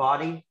inside of the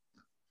body?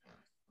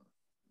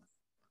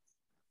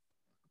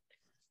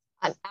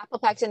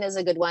 Apopectin is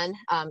a good one.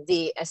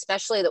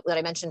 Especially that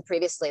I mentioned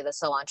previously, the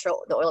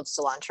oil of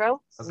cilantro,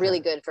 really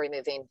good for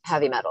removing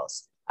heavy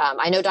metals.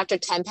 I know Dr.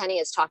 Tenpenny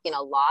is talking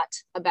a lot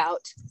about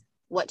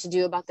what to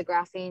do about the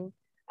graphene,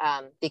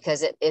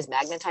 because it is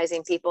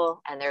magnetizing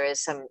people. And there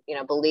is some,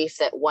 belief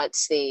that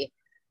once the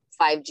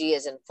 5G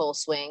is in full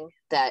swing,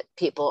 that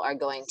people are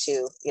going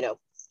to,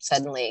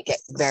 suddenly get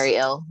very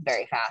ill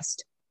very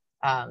fast.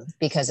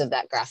 Because of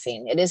that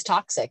graphene. It is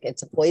toxic.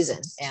 It's a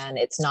poison, and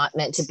it's not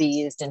meant to be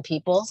used in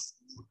people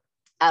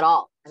at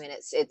all.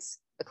 It's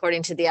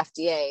according to the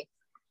FDA,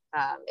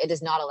 it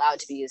is not allowed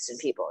to be used in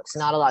people. It's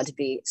not allowed to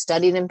be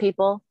studied in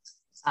people.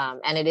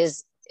 And it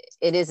is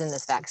in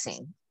this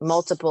vaccine.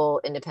 Multiple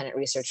independent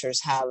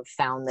researchers have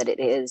found that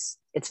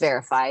it's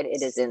verified.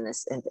 It is in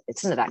this,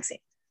 it's in the vaccine.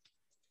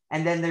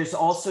 And then there's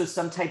also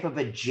some type of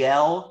a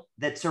gel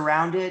that's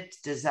around it.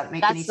 Does that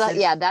make any sense?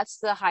 Yeah, that's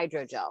the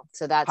hydrogel.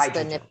 So that's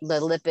Hydrogel. the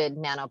lipid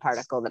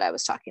nanoparticle that I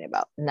was talking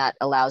about. And that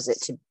allows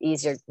it to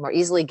more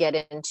easily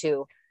get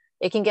into,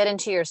 it can get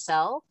into your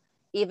cell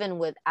even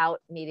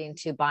without needing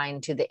to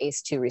bind to the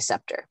ACE2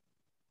 receptor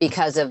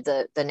because of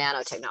the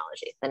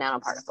nanotechnology, the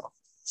nanoparticle.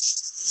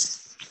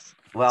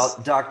 Well,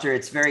 doctor,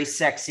 it's very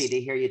sexy to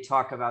hear you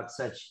talk about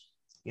such,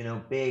 you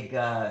know, big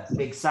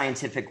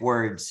scientific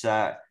words.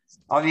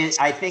 Obviously,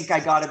 I think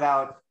I got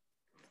about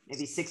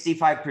maybe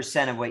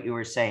 65% of what you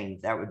were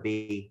saying. That would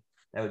be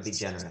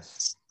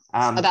generous.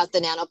 About the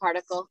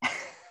nanoparticle?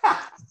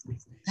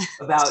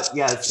 About,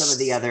 yeah, some of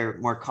the other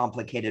more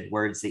complicated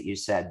words that you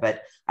said.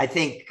 But I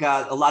think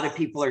a lot of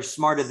people are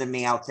smarter than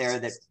me out there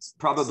that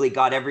probably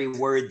got every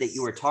word that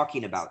you were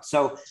talking about.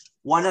 So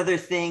one other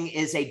thing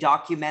is a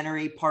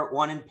documentary, part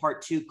 1 and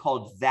part 2,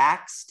 called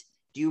Vaxxed.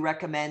 Do you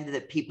recommend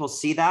that people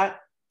see that?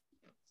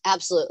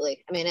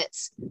 Absolutely. I mean,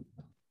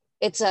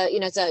 it's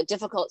a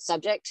difficult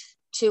subject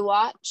to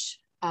watch.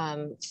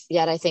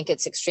 Yet I think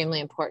it's extremely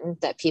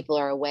important that people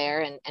are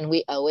aware, and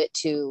we owe it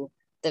to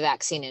the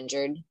vaccine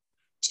injured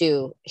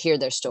to hear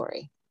their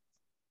story.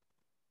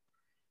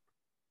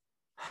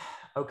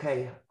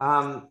 Okay.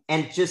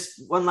 And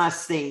just one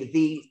last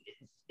thing,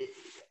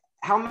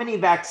 how many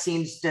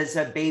vaccines does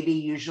a baby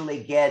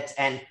usually get?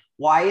 And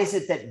why is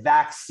it that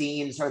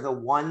vaccines are the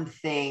one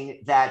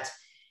thing that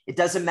it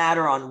doesn't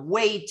matter on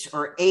weight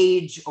or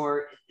age,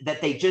 or that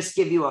they just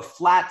give you a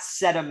flat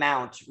set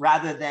amount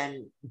rather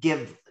than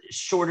give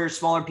shorter,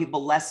 smaller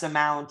people less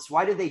amounts?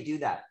 Why do they do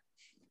that?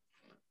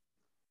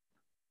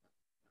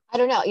 I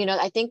don't know. You know,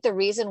 I think the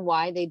reason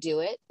why they do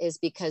it is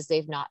because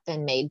they've not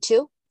been made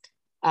to.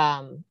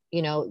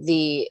 You know,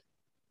 in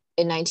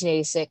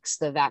 1986,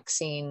 the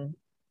vaccine,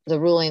 the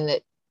ruling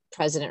that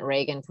President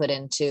Reagan put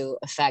into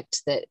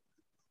effect that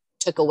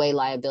took away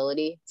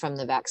liability from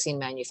the vaccine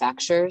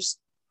manufacturers,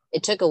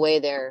 it took away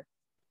their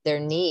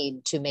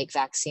need to make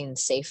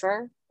vaccines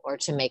safer or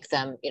to make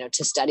them, you know,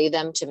 to study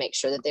them to make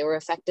sure that they were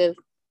effective.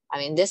 I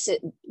mean,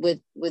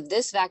 with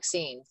this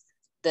vaccine,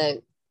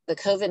 the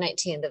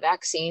COVID-19, the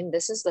vaccine,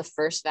 this is the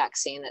first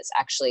vaccine that's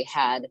actually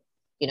had,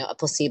 you know, a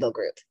placebo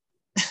group.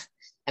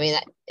 I mean,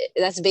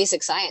 that's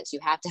basic science. You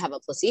have to have a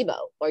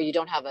placebo, or you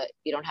don't have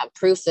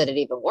proof that it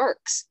even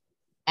works.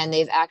 And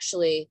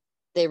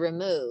they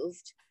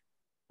removed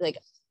like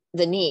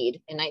the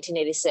need in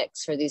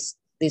 1986 for these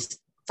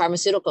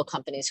pharmaceutical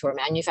companies who are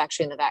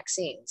manufacturing the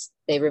vaccines.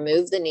 They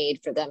removed the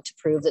need for them to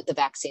prove that the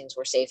vaccines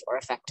were safe or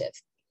effective.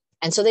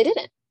 And so they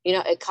didn't. You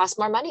know, it costs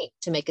more money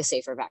to make a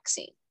safer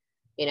vaccine.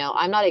 You know,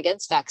 I'm not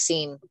against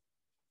vaccine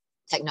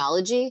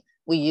technology.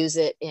 We use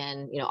it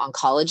in, you know,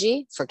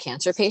 oncology for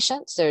cancer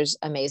patients. There's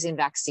amazing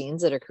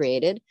vaccines that are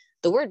created.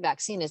 The word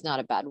vaccine is not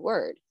a bad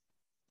word.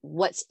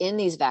 What's in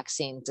these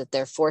vaccines that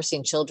they're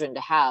forcing children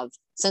to have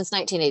since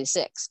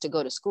 1986 to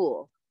go to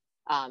school.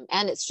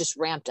 And it's just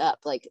ramped up.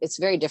 Like, it's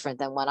very different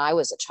than when I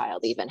was a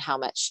child, even how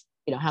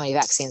many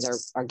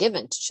vaccines are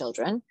given to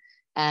children.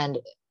 And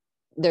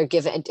they're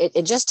given,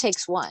 it just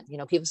takes one. You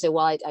know, people say,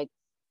 well,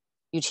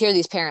 you'd hear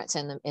these parents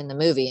in the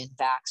movie in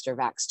Vaxxed or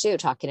Vaxxed 2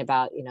 talking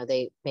about, you know,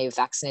 they may have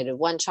vaccinated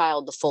one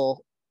child the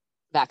full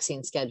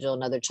vaccine schedule,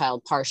 another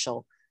child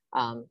partial,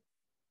 and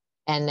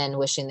then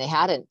wishing they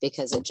hadn't,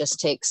 because it just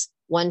takes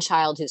one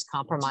child who's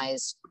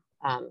compromised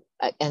and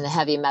the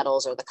heavy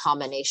metals or the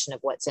combination of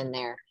what's in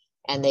there,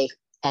 and they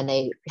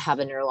have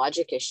a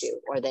neurologic issue,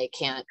 or they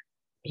can't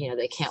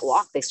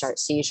walk, they start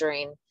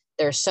seizuring.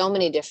 There are so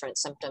many different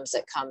symptoms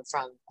that come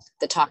from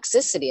the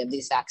toxicity of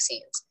these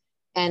vaccines.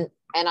 And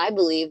I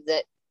believe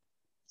that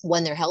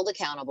when they're held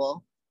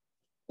accountable,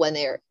 when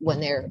they're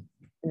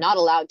not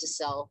allowed to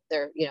sell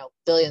their, you know,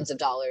 billions of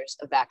dollars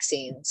of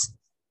vaccines,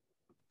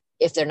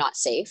 if they're not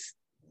safe,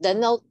 then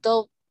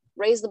they'll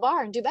raise the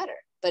bar and do better.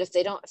 But if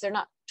they're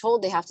not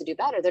told they have to do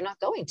better, they're not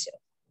going to.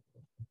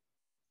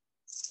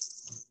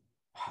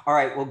 All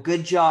right. Well,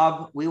 good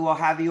job. We will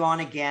have you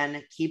on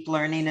again. Keep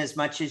learning as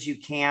much as you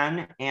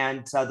can.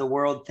 And the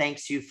world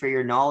thanks you for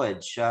your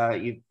knowledge.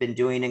 You've been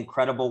doing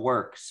incredible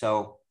work.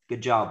 So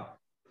good job.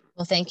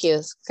 Well, thank you.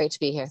 It's great to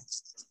be here.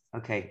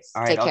 Okay.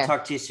 All right. I'll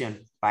talk to you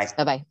soon. Bye.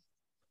 Bye-bye.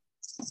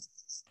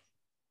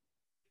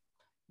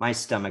 My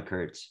stomach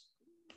hurts.